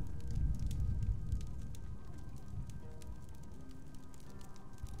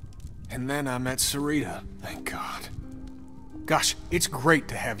 And then I met Sarita, thank God. Gosh, it's great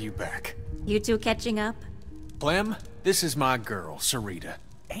to have you back. You two catching up? Clem, this is my girl, Sarita.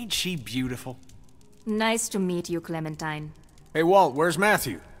 Ain't she beautiful? Nice to meet you, Clementine. Hey, Walt, where's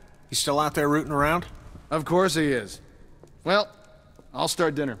Matthew? He's still out there rooting around? Of course he is. Well, I'll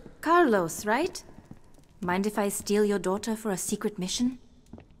start dinner. Carlos, right? Mind if I steal your daughter for a secret mission?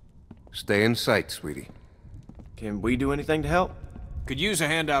 Stay in sight, sweetie. Can we do anything to help? Could use a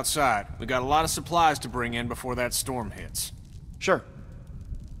hand outside. We got a lot of supplies to bring in before that storm hits. Sure.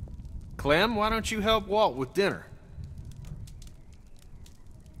 Clem, why don't you help Walt with dinner?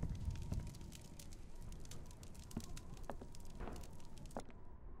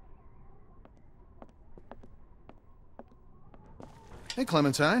 Hey,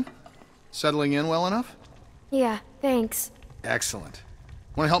 Clementine. Settling in well enough? Yeah, thanks. Excellent.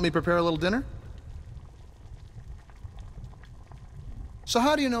 Want to help me prepare a little dinner? So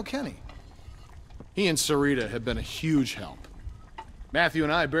how do you know Kenny? He and Sarita have been a huge help. Matthew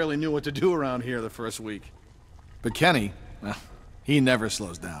and I barely knew what to do around here the first week. But Kenny, well, he never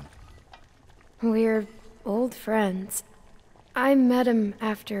slows down. We're old friends. I met him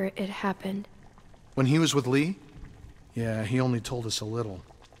after it happened. When he was with Lee? Yeah, he only told us a little.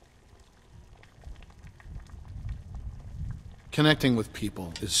 Connecting with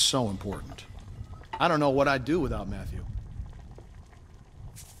people is so important. I don't know what I'd do without Matthew.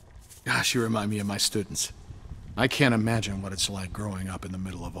 Gosh, you remind me of my students. I can't imagine what it's like growing up in the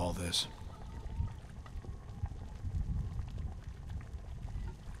middle of all this.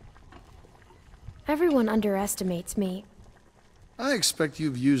 Everyone underestimates me. I expect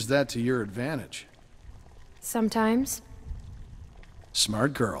you've used that to your advantage. Sometimes.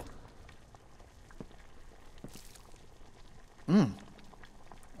 Smart girl.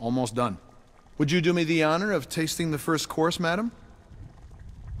 Almost done. Would you do me the honor of tasting the first course, madam?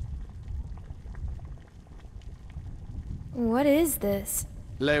 What is this?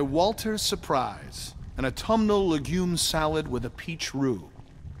 Le Walter Surprise. An autumnal legume salad with a peach roux.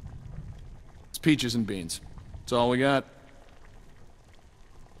 peaches and beans. That's all we got.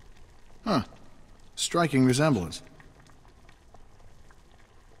 Huh. Striking resemblance.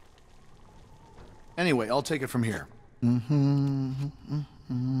 Anyway, I'll take it from here.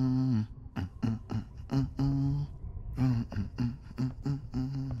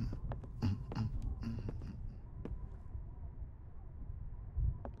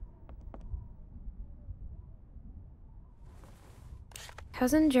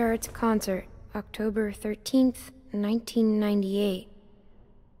 Cousin Jared's concert, October 13th, 1998.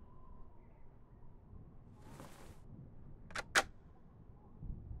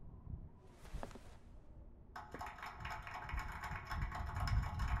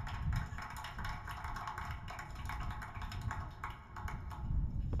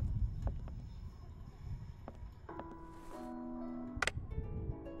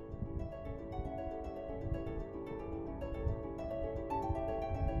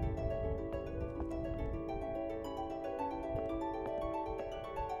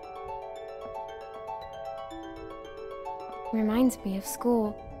 Reminds me of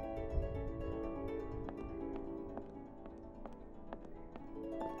school.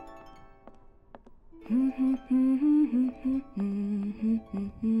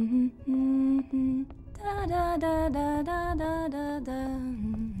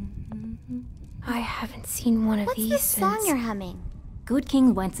 I haven't seen one of What's these this since... song you're humming? Good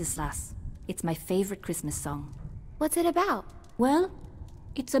King Wenceslas. It's my favorite Christmas song. What's it about? Well,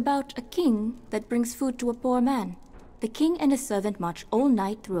 it's about a king that brings food to a poor man. The king and his servant march all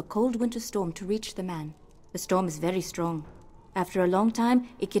night through a cold winter storm to reach the man. The storm is very strong. After a long time,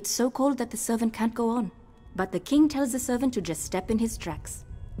 it gets so cold that the servant can't go on. But the king tells the servant to just step in his tracks.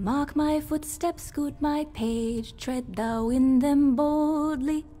 Mark my footsteps, good my page, tread thou in them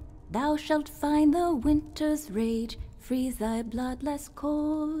boldly. Thou shalt find the winter's rage, freeze thy blood less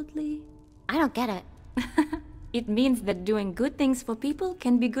coldly. I don't get it. It means that doing good things for people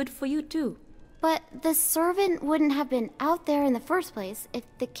can be good for you too. But the servant wouldn't have been out there in the first place if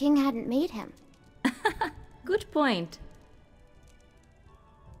the king hadn't made him. Good point.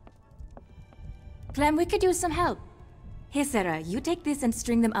 Clem, we could use some help. Here, Sarah, you take this and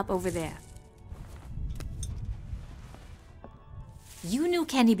string them up over there. You knew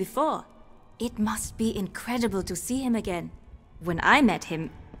Kenny before. It must be incredible to see him again. When I met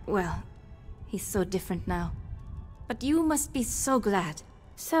him, well, he's so different now. But you must be so glad.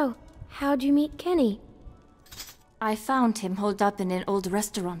 So, how'd you meet Kenny? I found him holed up in an old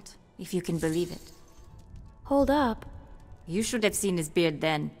restaurant, if you can believe it. Hold up? You should have seen his beard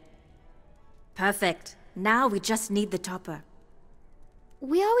then. Perfect. Now we just need the topper.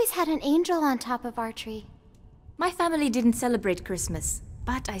 We always had an angel on top of our tree. My family didn't celebrate Christmas,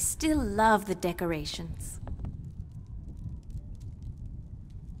 but I still love the decorations.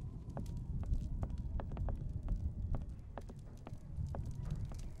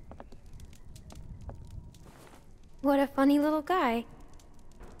 What a funny little guy.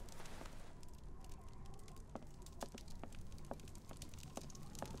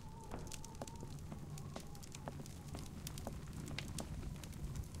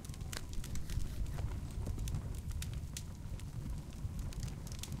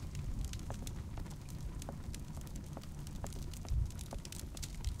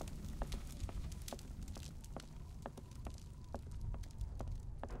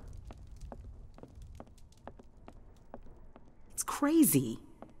 Crazy.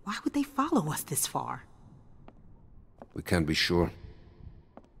 Why would they follow us this far? We can't be sure.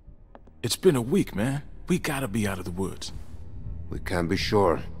 It's been a week, man. We gotta be out of the woods. We can't be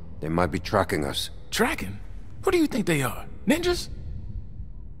sure. They might be tracking us. Tracking? Who do you think they are? Ninjas?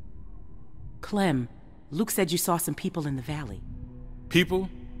 Clem, Luke said you saw some people in the valley. People?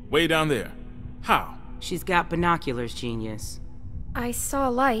 Way down there. How? She's got binoculars, genius. I saw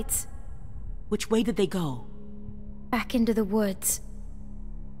lights. Which way did they go? Back into the woods.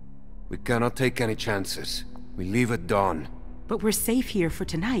 We cannot take any chances. We leave at dawn. But we're safe here for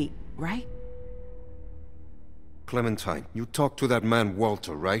tonight, right? Clementine, you talked to that man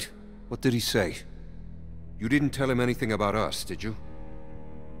Walter, right? What did he say? You didn't tell him anything about us, did you?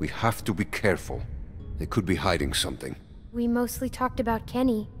 We have to be careful. They could be hiding something. We mostly talked about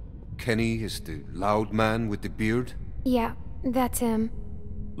Kenny. Kenny is the loud man with the beard? Yeah, that's him.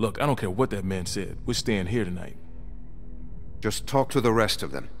 Look, I don't care what that man said. We're staying here tonight. Just talk to the rest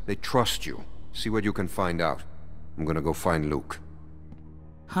of them. They trust you. See what you can find out. I'm gonna go find Luke.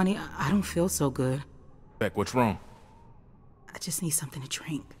 Honey, I don't feel so good. Beck, what's wrong? I just need something to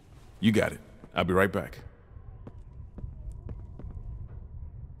drink. You got it. I'll be right back.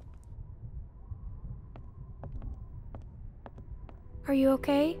 Are you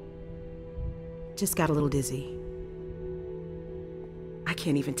okay? Just got a little dizzy. I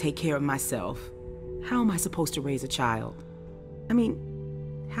can't even take care of myself. How am I supposed to raise a child? I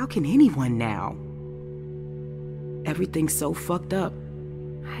mean, how can anyone now? Everything's so fucked up.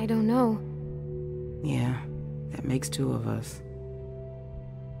 I don't know. Yeah, that makes two of us.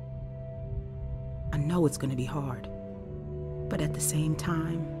 I know it's gonna be hard, but at the same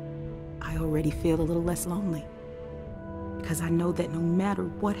time, I already feel a little less lonely. Because I know that no matter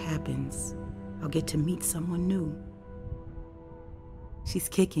what happens, I'll get to meet someone new. She's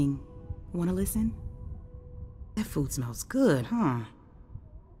kicking. Wanna listen? That food smells good, huh?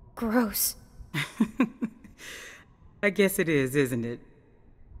 Gross. I guess it is, isn't it?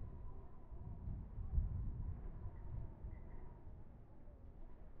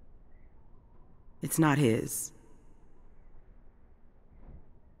 It's not his.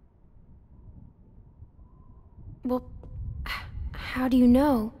 Well, how do you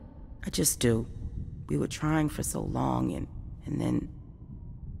know? I just do. We were trying for so long, and then...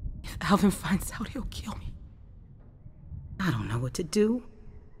 If Alvin finds out, he'll kill me. I don't know what to do.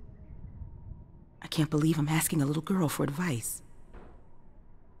 I can't believe I'm asking a little girl for advice.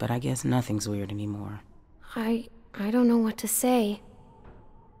 But I guess nothing's weird anymore. I don't know what to say.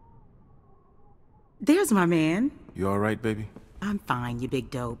 There's my man. You all right, baby? I'm fine, you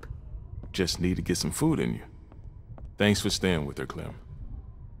big dope. Just need to get some food in you. Thanks for staying with her, Clem.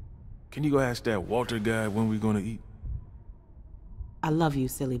 Can you go ask that Walter guy when we're gonna eat? I love you,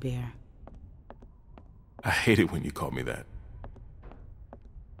 silly bear. I hate it when you call me that.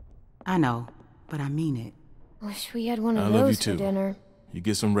 I know, but I mean it. Wish we had one of I love you those for too. dinner. You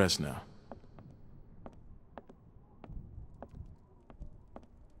get some rest now.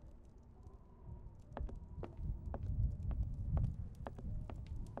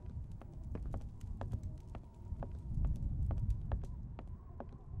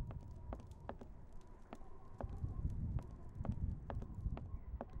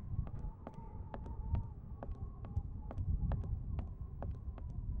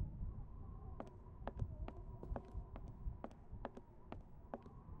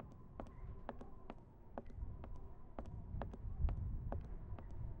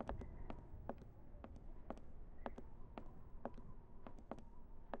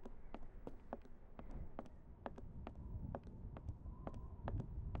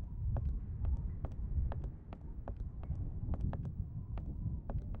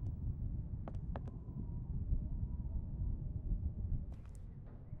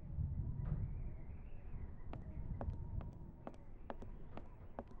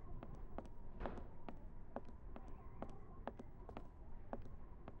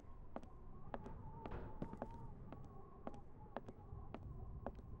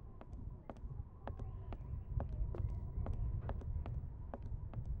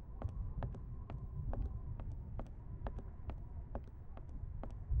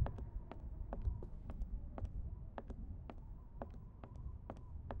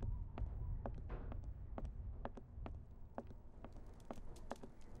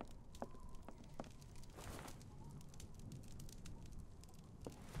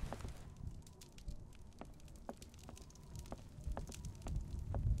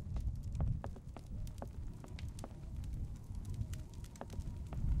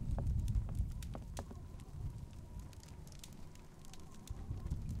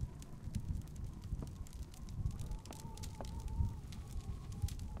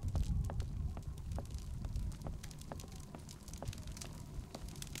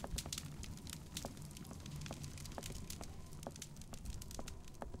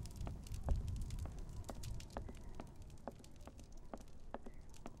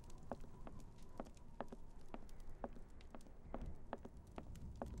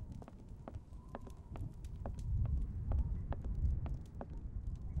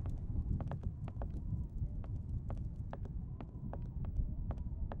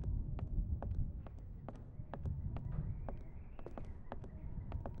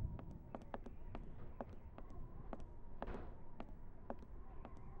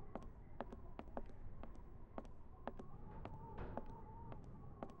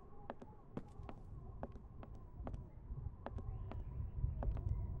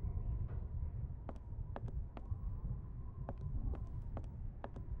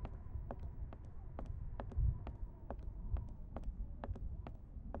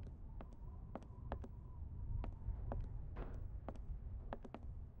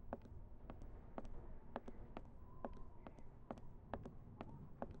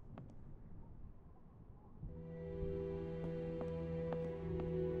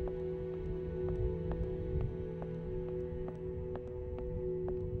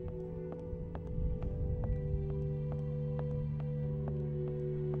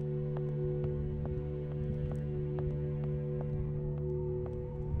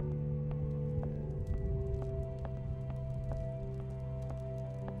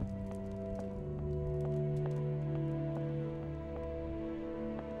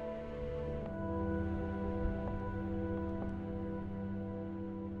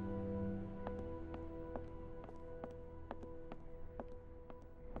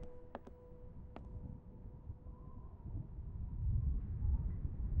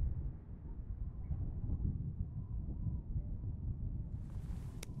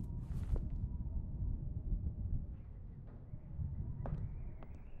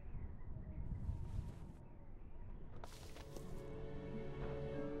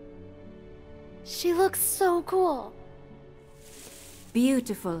 She looks so cool.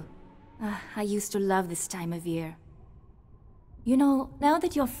 Beautiful. I used to love this time of year. You know, now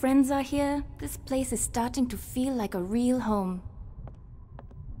that your friends are here, this place is starting to feel like a real home.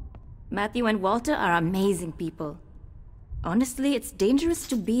 Matthew and Walter are amazing people. Honestly, it's dangerous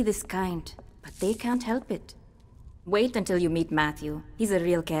to be this kind, but they can't help it. Wait until you meet Matthew. He's a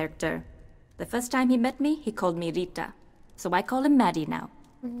real character. The first time he met me, he called me Rita. So I call him Maddie now.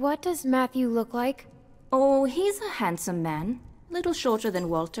 What does Matthew look like? Oh, he's a handsome man. Little shorter than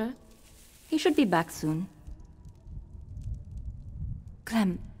Walter. He should be back soon.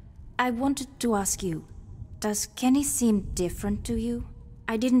 Clem, I wanted to ask you, does Kenny seem different to you?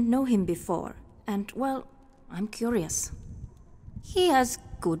 I didn't know him before, and, well, I'm curious. He has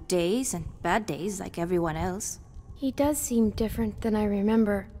good days and bad days like everyone else. He does seem different than I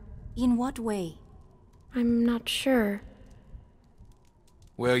remember. In what way? I'm not sure.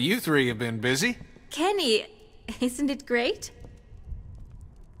 Well, you three have been busy. Kenny, isn't it great?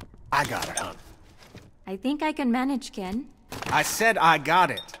 I got it, hon. I think I can manage, Ken. I said I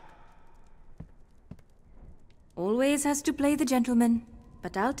got it. Always has to play the gentleman.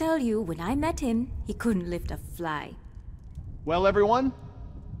 But I'll tell you, when I met him, he couldn't lift a fly. Well, everyone,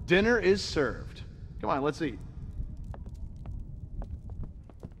 dinner is served. Come on, let's eat.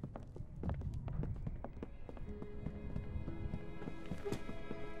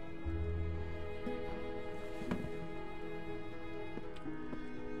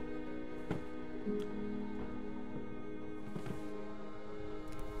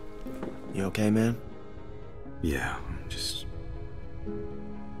 You okay, man? Yeah,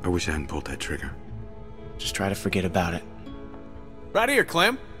 I wish I hadn't pulled that trigger. Just try to forget about it. Right here,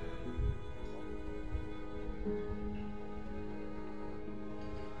 Clem.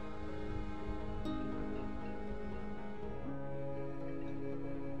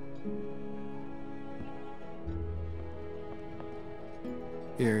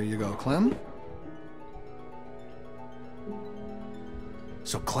 Here you go, Clem.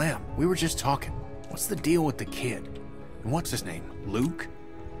 So, Clem, we were just talking. What's the deal with the kid? And what's his name? Luke?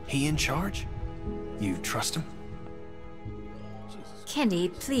 He in charge? You trust him? Kenny,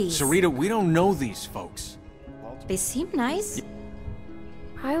 please. Sarita, we don't know these folks. They seem nice.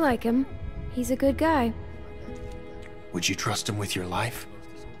 I like him. He's a good guy. Would you trust him with your life?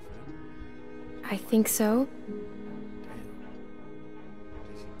 I think so.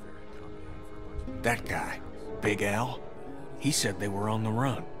 That guy, Big Al, he said they were on the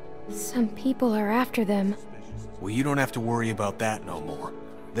run. Some people are after them. Well, you don't have to worry about that no more.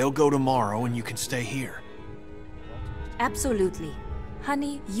 They'll go tomorrow and you can stay here. Absolutely.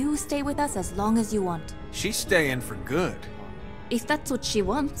 Honey, you stay with us as long as you want. She's staying for good. If that's what she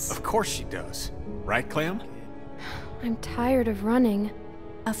wants. Of course she does. Right, Clem? I'm tired of running.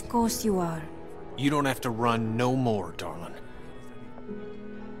 Of course you are. You don't have to run no more, darling.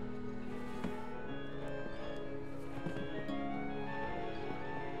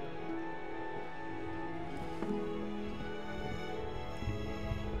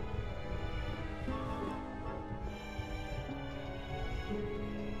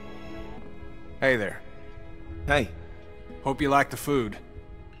 Hey there. Hey. Hope you like the food.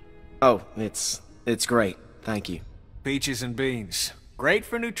 Oh, it's great. Thank you. Peaches and beans. Great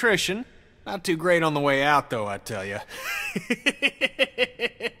for nutrition. Not too great on the way out, though, I tell you.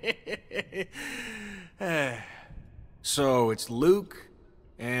 So, it's Luke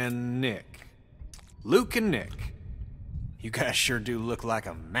and Nick. Luke and Nick. You guys sure do look like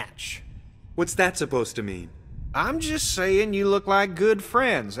a match. What's that supposed to mean? I'm just saying you look like good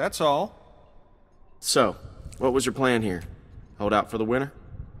friends, that's all. So, what was your plan here? Hold out for the winter?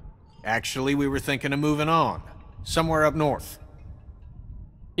 Actually, we were thinking of moving on. Somewhere up north.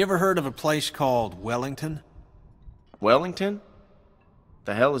 You ever heard of a place called Wellington? Wellington?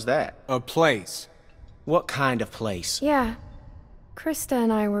 The hell is that? A place. What kind of place? Yeah. Krista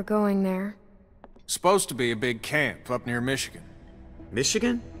and I were going there. Supposed to be a big camp up near Michigan.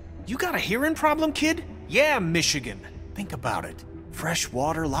 Michigan? You got a hearing problem, kid? Yeah, Michigan. Think about it. Fresh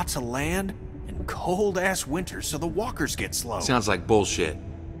water, lots of land, and cold-ass winters so the walkers get slow. Sounds like bullshit.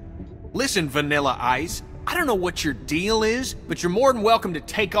 Listen, Vanilla Ice, I don't know what your deal is, but you're more than welcome to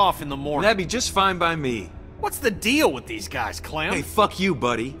take off in the morning. That'd be just fine by me. What's the deal with these guys, Clem? Hey, fuck you,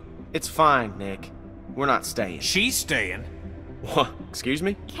 buddy. It's fine, Nick. We're not staying. She's staying. What? Excuse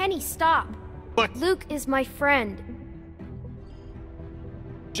me? Kenny, stop. But Luke is my friend.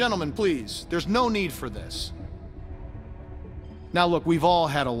 Gentlemen, please. There's no need for this. Now look, we've all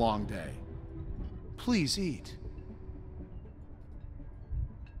had a long day. Please eat.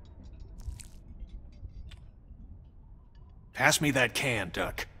 Pass me that can,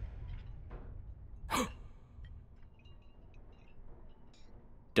 Duck.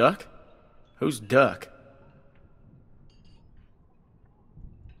 Duck? Who's Duck?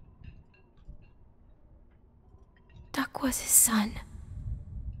 Duck was his son.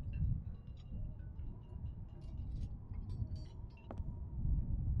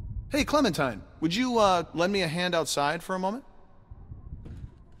 Hey, Clementine, would you, lend me a hand outside for a moment?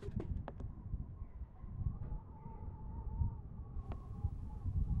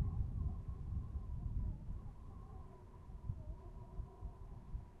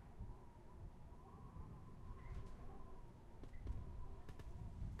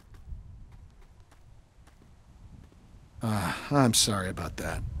 I'm sorry about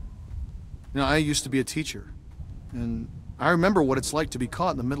that. You know, I used to be a teacher, and I remember what it's like to be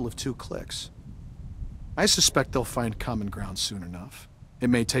caught in the middle of two cliques. I suspect they'll find common ground soon enough. It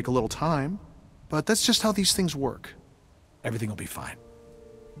may take a little time, but that's just how these things work. Everything will be fine.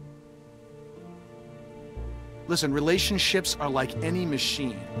 Listen, relationships are like any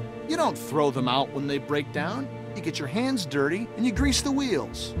machine. You don't throw them out when they break down. You get your hands dirty and you grease the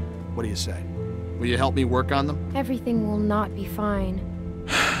wheels. What do you say? Will you help me work on them? Everything will not be fine.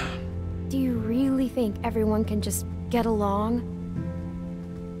 Do you really think everyone can just get along?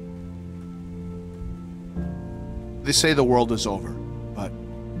 They say the world is over, but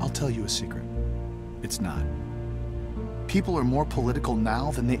I'll tell you a secret. It's not. People are more political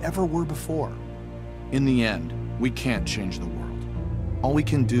now than they ever were before. In the end, we can't change the world. All we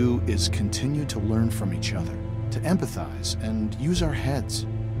can do is continue to learn from each other, to empathize and use our heads.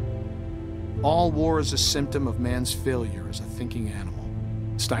 All war is a symptom of man's failure as a thinking animal.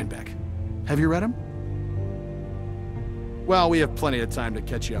 Steinbeck. Have you read him? Well, we have plenty of time to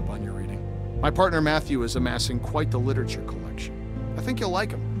catch you up on your reading. My partner Matthew is amassing quite the literature collection. I think you'll like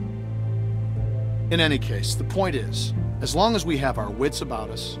him. In any case, the point is, as long as we have our wits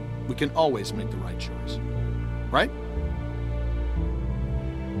about us, we can always make the right choice. Right?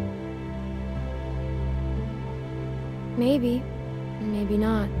 Maybe. Maybe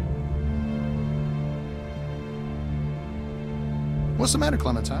not. What's the matter,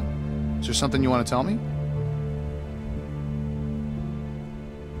 Clementine? Is there something you want to tell me?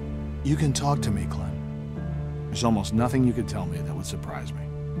 You can talk to me, Clem. There's almost nothing you could tell me that would surprise me.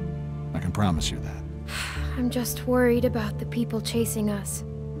 I can promise you that. I'm just worried about the people chasing us.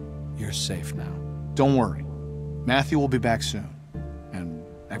 You're safe now. Don't worry. Matthew will be back soon, and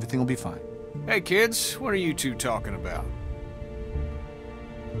everything will be fine. Hey, kids, what are you two talking about?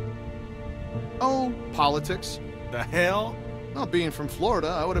 Oh, politics. The hell? Well, being from Florida,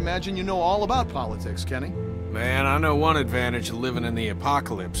 I would imagine you know all about politics, Kenny. Man, I know one advantage of living in the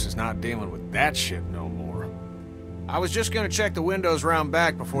apocalypse is not dealing with that shit no more. I was just gonna check the windows round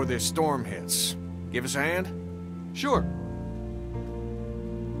back before this storm hits. Give us a hand? Sure.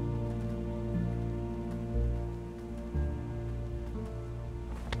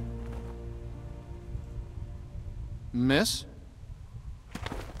 Miss?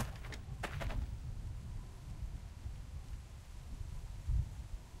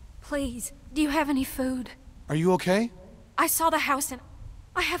 Please, do you have any food? Are you okay? I saw the house and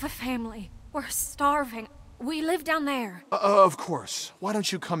I have a family. We're starving. We live down there. Of course. Why don't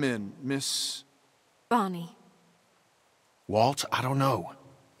you come in, Miss... Bonnie. Walt, I don't know.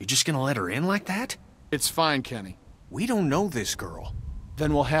 You just gonna let her in like that? It's fine, Kenny. We don't know this girl.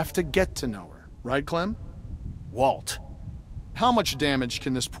 Then we'll have to get to know her. Right, Clem? Walt. How much damage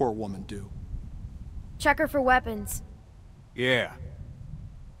can this poor woman do? Check her for weapons. Yeah.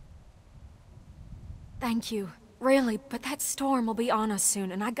 Thank you. Really, but that storm will be on us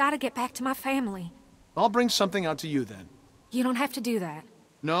soon, and I gotta get back to my family. I'll bring something out to you then. You don't have to do that.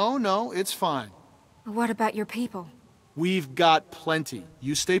 No, it's fine. What about your people? We've got plenty.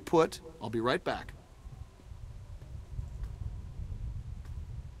 You stay put. I'll be right back.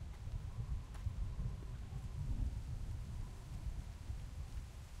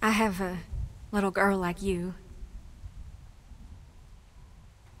 I have a little girl like you.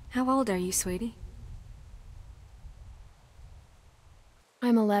 How old are you, sweetie?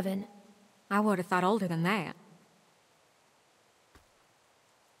 I'm 11. I would have thought older than that.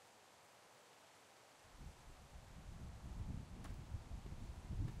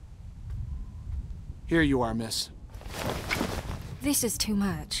 Here you are, miss. This is too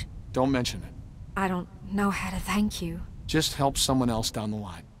much. Don't mention it. I don't know how to thank you. Just help someone else down the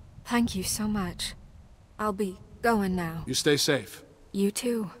line. Thank you so much. I'll be going now. You stay safe. You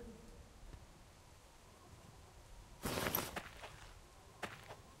too.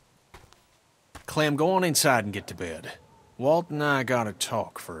 Clem, go on inside and get to bed. Walt and I gotta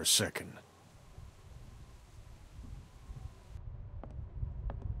talk for a second.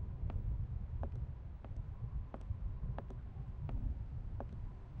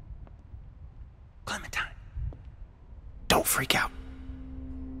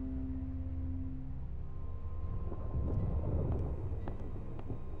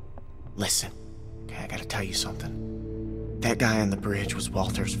 Listen, okay, I gotta tell you something. That guy on the bridge was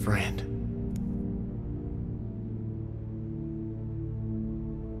Walter's friend.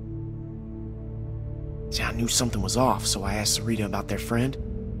 See, I knew something was off, so I asked Sarita about their friend.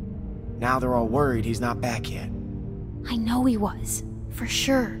 Now they're all worried he's not back yet. I know he was. For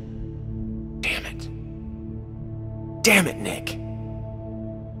sure. Damn it. Damn it, Nick.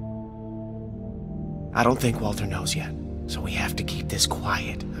 I don't think Walter knows yet, so we have to keep this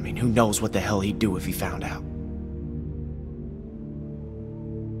quiet. I mean, who knows what the hell he'd do if he found out.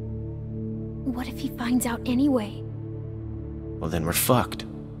 What if he finds out anyway? Well, then we're fucked.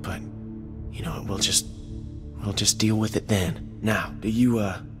 But, you know, we'll just deal with it then. Now, do you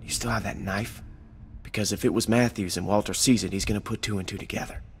still have that knife? Because if it was Matthews and Walter sees it, he's gonna put 2 and 2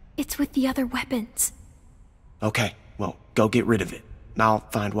 together. It's with the other weapons. Okay, well, go get rid of it. And I'll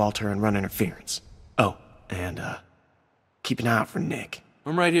find Walter and run interference. Oh, and, keep an eye out for Nick.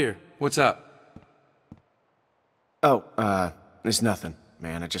 I'm right here. What's up? Oh, it's nothing,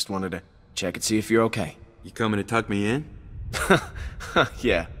 man. I just wanted to check and see if you're okay. You coming to tuck me in?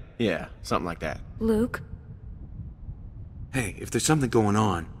 Yeah, something like that. Luke? Hey, if there's something going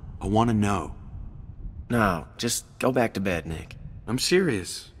on, I want to know. No, just go back to bed, Nick. I'm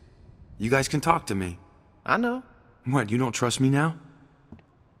serious. You guys can talk to me. I know. What, you don't trust me now?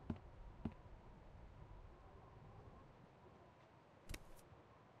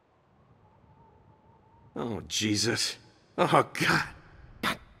 Oh, Jesus. Oh, God.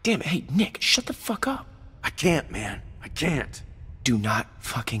 God damn it. Hey, Nick, shut the fuck up. I can't, man. I can't. Do not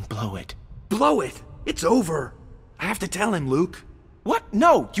fucking blow it. Blow it? It's over. I have to tell him, Luke. What?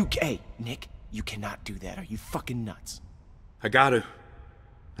 No, hey, Nick, you cannot do that. Are you fucking nuts? I gotta.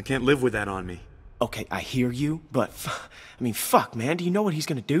 I can't live with that on me. Okay, I hear you, but, I mean, fuck, man. Do you know what he's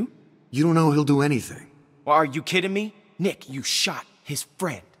gonna do? You don't know he'll do anything. Well, are you kidding me? Nick, you shot his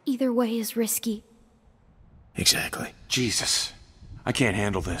friend. Either way is risky. Exactly. Jesus. I can't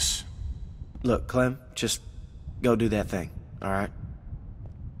handle this. Look, Clem, just go do that thing, all right?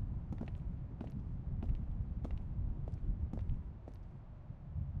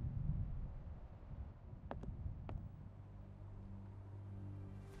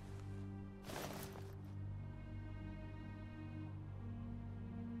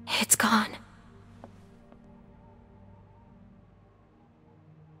 It's gone.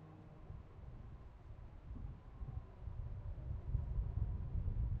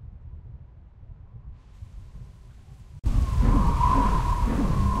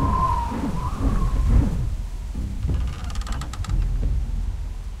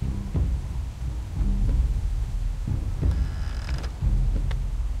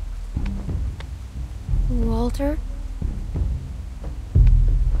 Walter?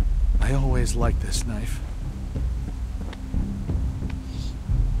 I always liked this knife.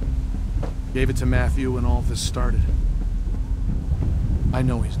 Gave it to Matthew when all this started. I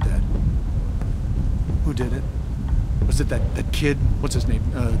know he's dead. Who did it? Was it that kid? What's his name?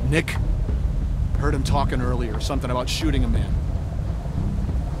 Nick? Heard him talking earlier, something about shooting a man.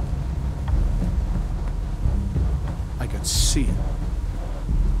 I could see it.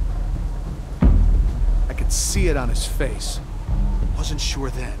 I could see it on his face. Wasn't sure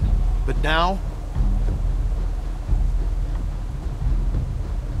then. But now?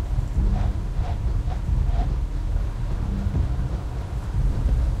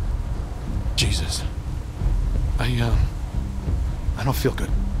 Jesus. I don't feel good.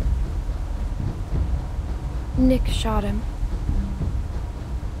 Nick shot him.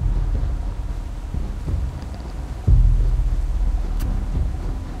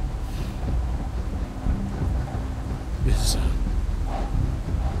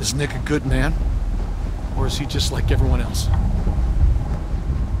 Is Nick a good man? Or is he just like everyone else?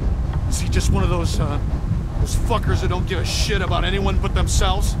 Is he just one of those fuckers that don't give a shit about anyone but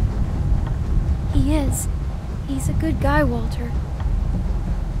themselves? He is. He's a good guy, Walter.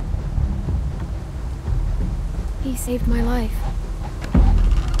 He saved my life.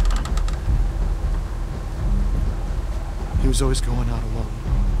 He was always going out alone.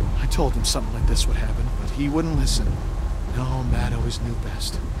 I told him something like this would happen, but he wouldn't listen. No, Matt always knew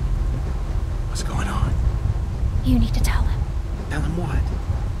best. What's going on? You need to tell him. Tell him what?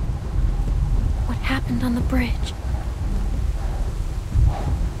 What happened on the bridge.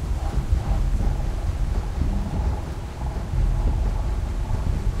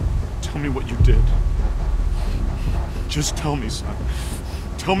 Tell me what you did. Just tell me, son.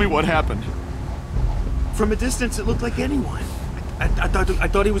 Tell me what happened. From a distance, it looked like anyone. I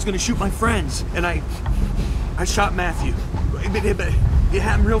thought he was going to shoot my friends, and I shot Matthew. It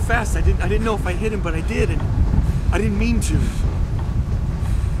happened real fast. I didn't know if I hit him, but I did, and I didn't mean to.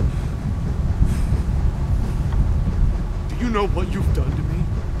 you know what you've done to me?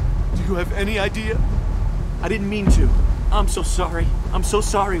 Do you have any idea? I didn't mean to. I'm so sorry. I'm so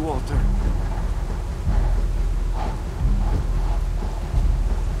sorry, Walter.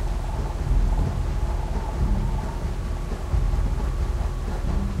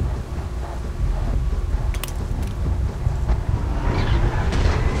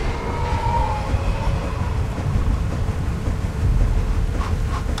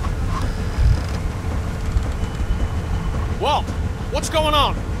 Walt, what's going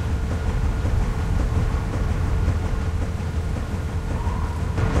on?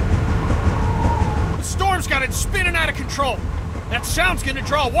 The storm's got it spinning out of control. That sound's gonna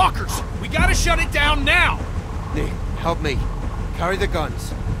draw walkers. We gotta shut it down now. Nick, help me. Carry the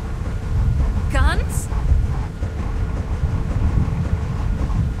guns. Guns?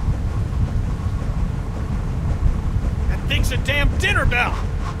 That thing's a damn dinner bell.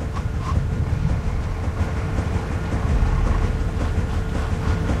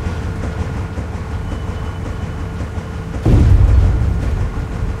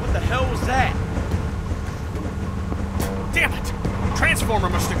 What the hell was that? Damn it! Transformer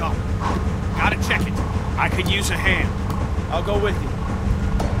must have gone. Gotta check it. I could use a hand. I'll go with you.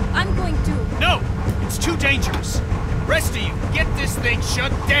 I'm going to. No! It's too dangerous. Rest of you, get this thing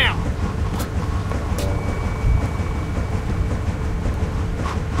shut down.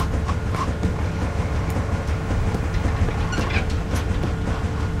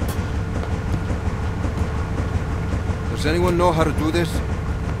 Does anyone know how to do this?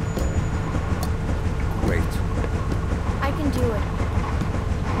 Great. I can do it.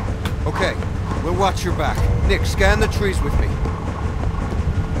 Okay, we'll watch your back. Nick, scan the trees with me.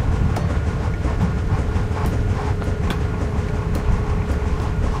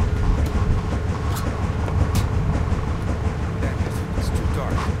 Damn it, it's too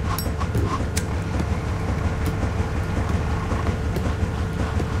dark.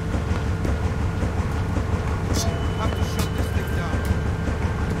 Have to shut this thing down.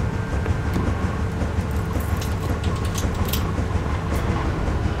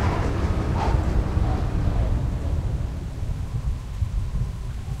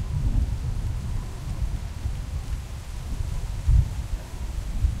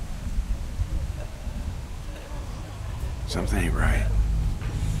 Something ain't right.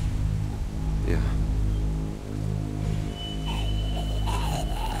 Yeah.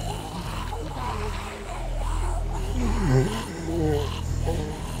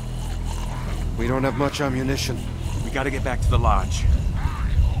 We don't have much ammunition. We gotta get back to the lodge.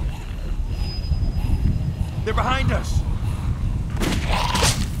 They're behind us!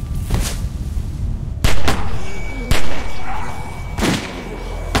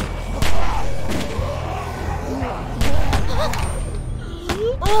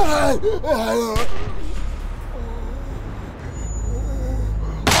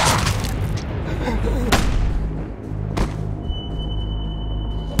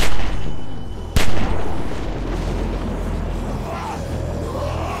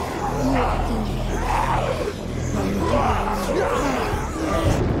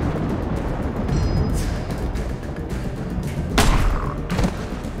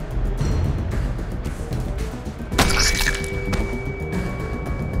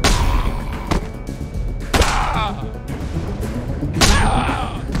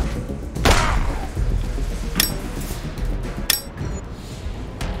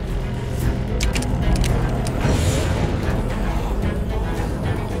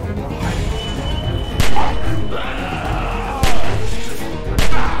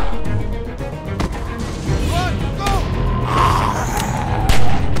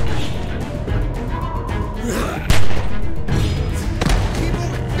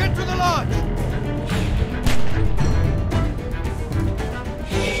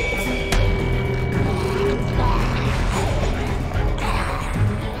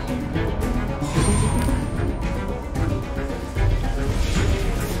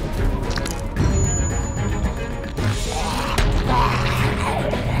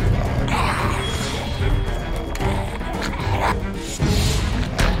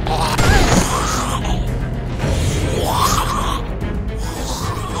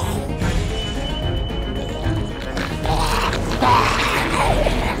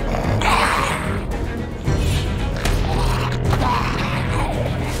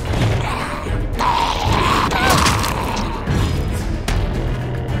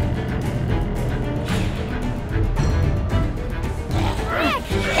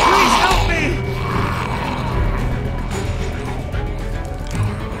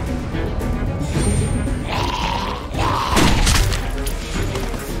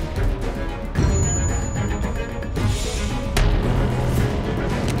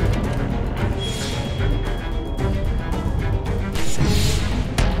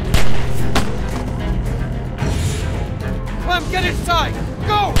 Clem, get inside!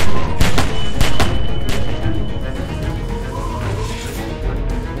 Go!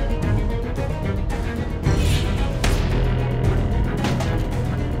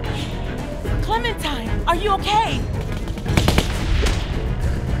 Clementine, are you okay?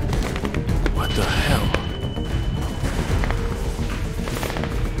 What the hell?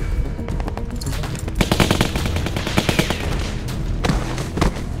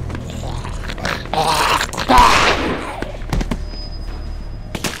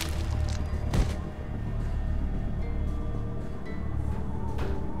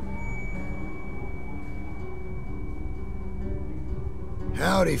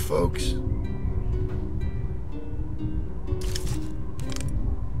 Howdy, folks.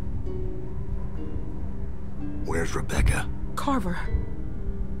 Where's Rebecca? Carver.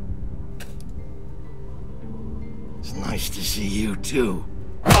 It's nice to see you, too.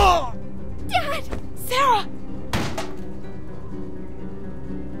 Oh! Dad! Sarah!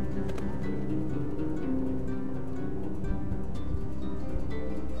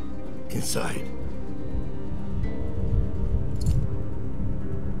 Inside.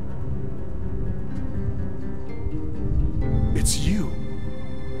 It's you.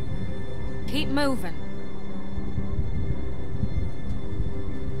 Keep moving.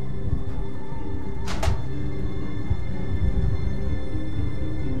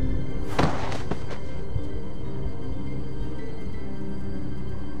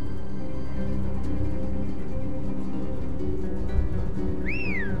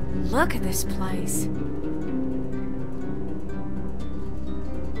 Look at this place.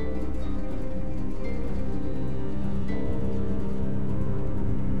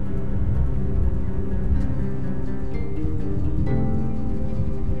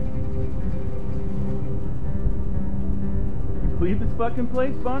 Believe this fucking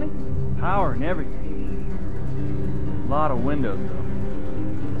place, Bonnie? Power and everything. A lot of windows, though.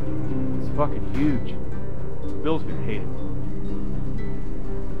 It's fucking huge. Bill's gonna hate it.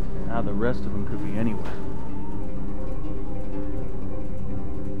 Now the rest of them could be anywhere.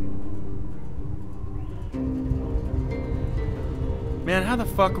 Man, how the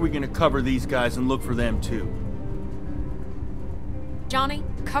fuck are we gonna cover these guys and look for them too? Johnny,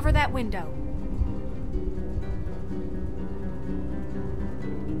 cover that window.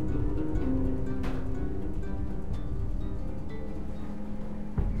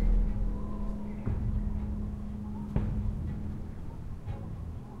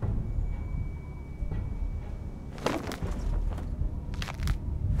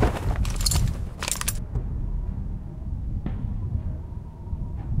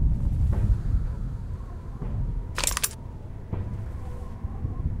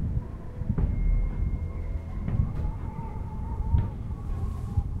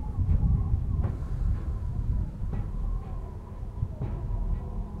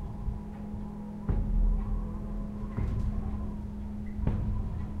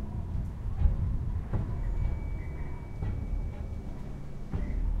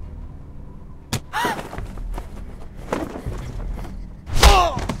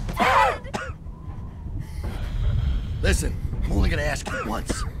 Listen, I'm only gonna ask you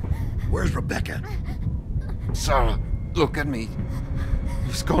once. Where's Rebecca? Sarah, look at me.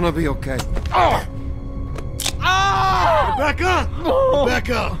 It's gonna be okay. Oh! Rebecca!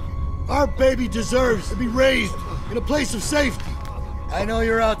 Rebecca! Our baby deserves to be raised in a place of safety. I know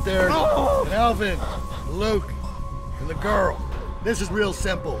you're out there. And Alvin, Luke, and the girl. This is real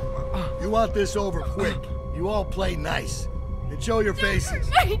simple. You want this over quick. You all play nice. And show your faces.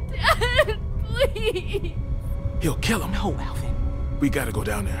 My dad, please. He'll kill him. No, Alvin. We gotta go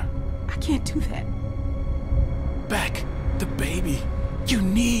down there. I can't do that. Beck, the baby. You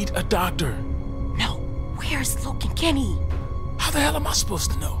need a doctor. No. Where's Luke and Kenny? How the hell am I supposed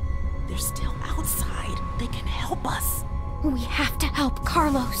to know? They're still outside. They can help us. We have to help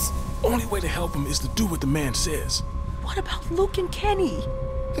Carlos. Only way to help him is to do what the man says. What about Luke and Kenny?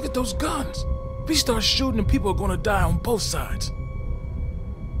 Look at those guns. If we start shooting and people are gonna die on both sides.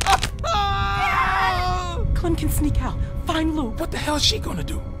 Clem can sneak out. Find Luke. What the hell is she gonna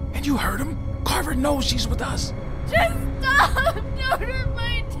do? And you heard him. Carver knows she's with us. Just stop! Don't hurt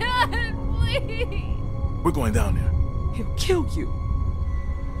my dad, please! We're going down there. He'll kill you.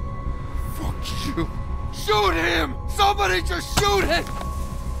 Fuck you. Shoot him! Somebody just shoot him!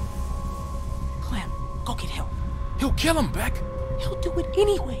 Clem, go get help. He'll kill him, Beck. He'll do it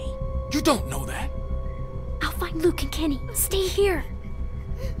anyway. You don't know that. I'll find Luke and Kenny. Stay here.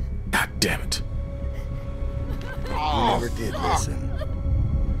 God damn it. You never did listen.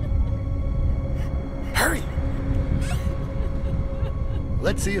 Hurry!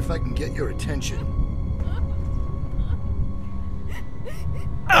 Let's see if I can get your attention.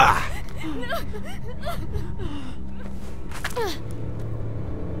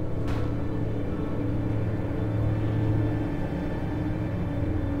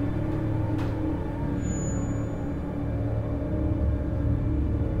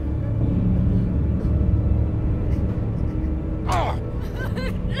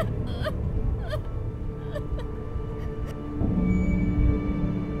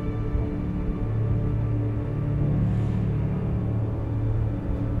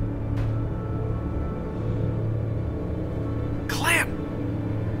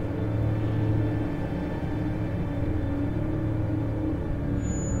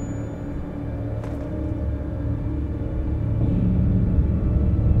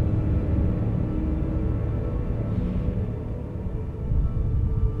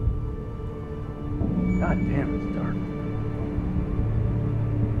 God damn, it's dark.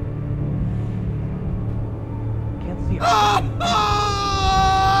 Can't see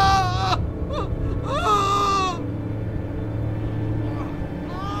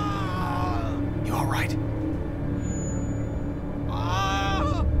You all right?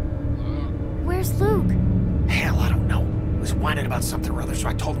 Where's Luke? Hell, I don't know. He was whining about something or other, so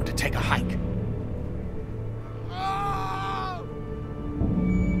I told him to take a hike.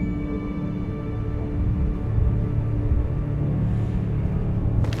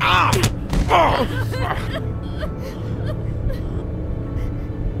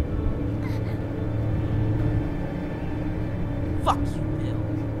 Fuck you, Bill.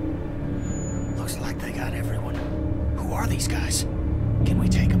 Looks like they got everyone. Who are these guys? Can we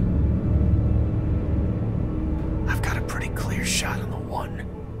take them? I've got a pretty clear shot on the one.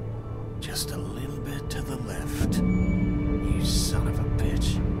 Just a little bit to the left. You son of a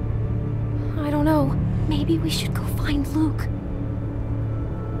bitch. I don't know. Maybe we should go find Luke.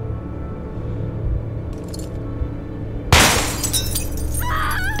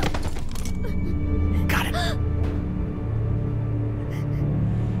 Got it.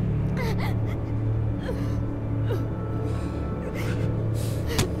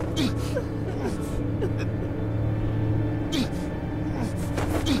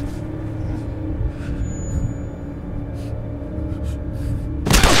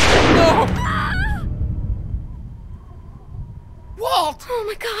 Walt! Oh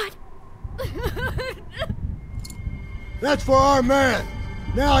my god! That's for our man.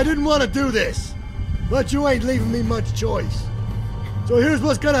 Now, I didn't want to do this, but you ain't leaving me much choice. So here's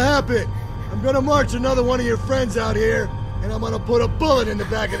what's gonna happen. I'm gonna march another one of your friends out here, and I'm gonna put a bullet in the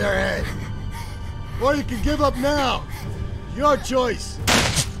back of their head. Or you can give up now. Your choice.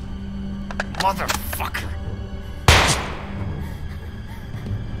 Motherfucker.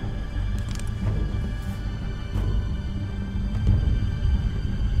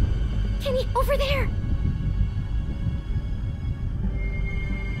 Kenny, over there!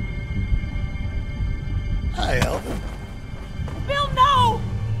 Hi, Alvin. Bill, no!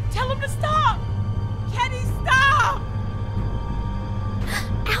 Tell him to stop! Kenny, stop!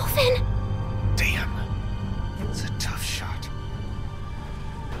 Alvin! Damn. It's a tough shot.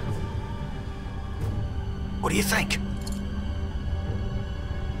 What do you think?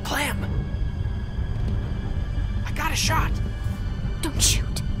 Clem! I got a shot. Don't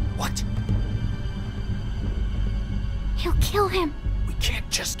shoot. What? He'll kill him. We can't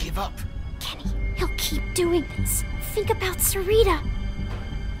just give up. Kenny, he'll keep doing this. Think about Sarita.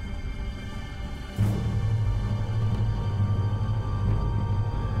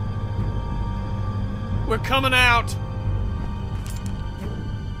 We're coming out.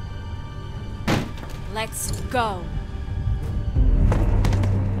 Let's go.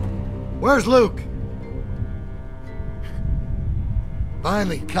 Where's Luke?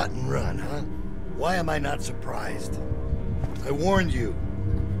 Finally cut and run, huh? Why am I not surprised? I warned you.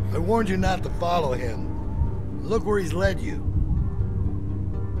 I warned you not to follow him. Look where he's led you.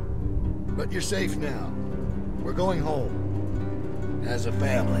 But you're safe now. We're going home. As a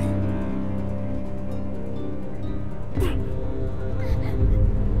family.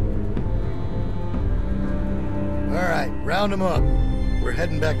 All right, round them up. We're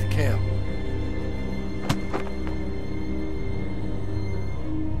heading back to camp.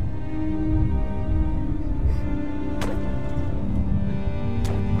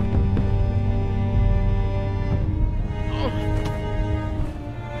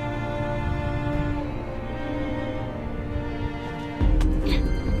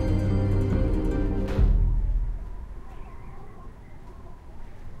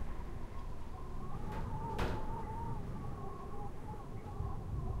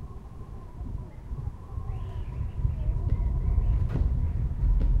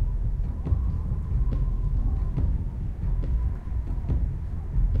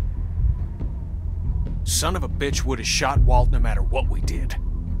 son of a bitch would have shot Walt no matter what we did.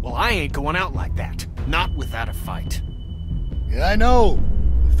 Well, I ain't going out like that. Not without a fight. Yeah, I know.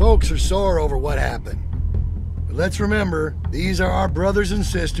 The folks are sore over what happened. But let's remember, these are our brothers and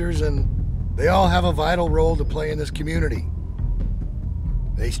sisters, and they all have a vital role to play in this community.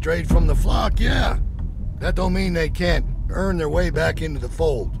 They strayed from the flock, yeah. That don't mean they can't earn their way back into the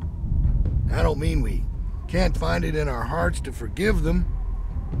fold. I don't mean we can't find it in our hearts to forgive them,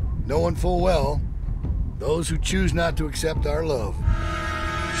 knowing full well those who choose not to accept our love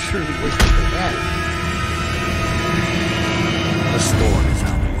surely wish that they had it. The storm is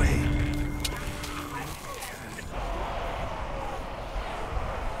on the way.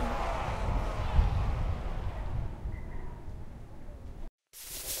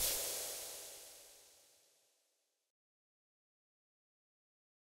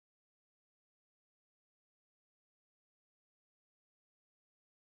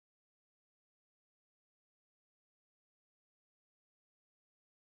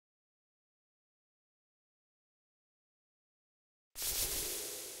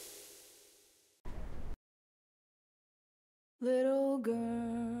 Little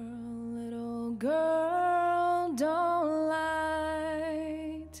girl, don't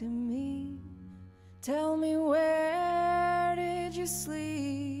lie to me. Tell me, where did you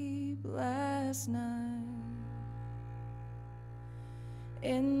sleep last night?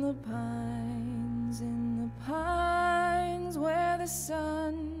 In the pines where the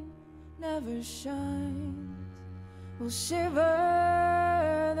sun never shines. We'll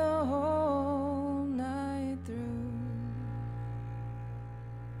shiver the whole night through.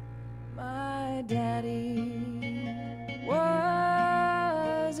 My daddy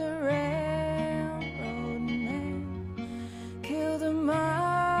was a railroad man, killed a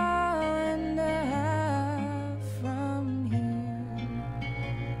mile and a half from here.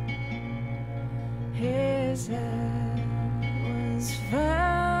 His head was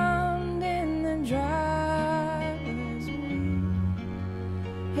found in the driver's wheel.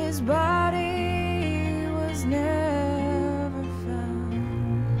 His body was never found.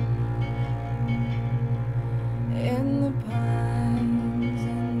 In the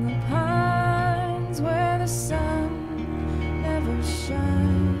pines where the sun never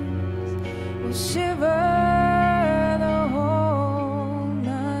shines, we'll shiver the whole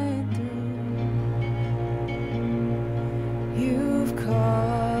night through. You've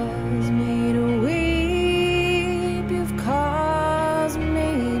caused me to weep, you've caused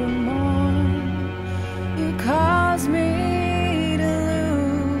me to mourn, you caused me to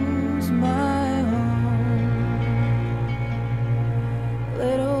lose my home.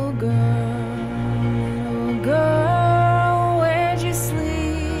 Little girl, where'd you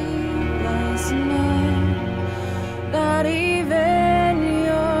sleep last night? Not even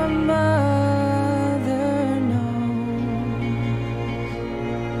your mother knows.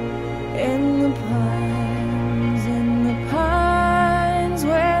 In the pines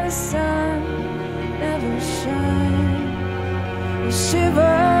where the sun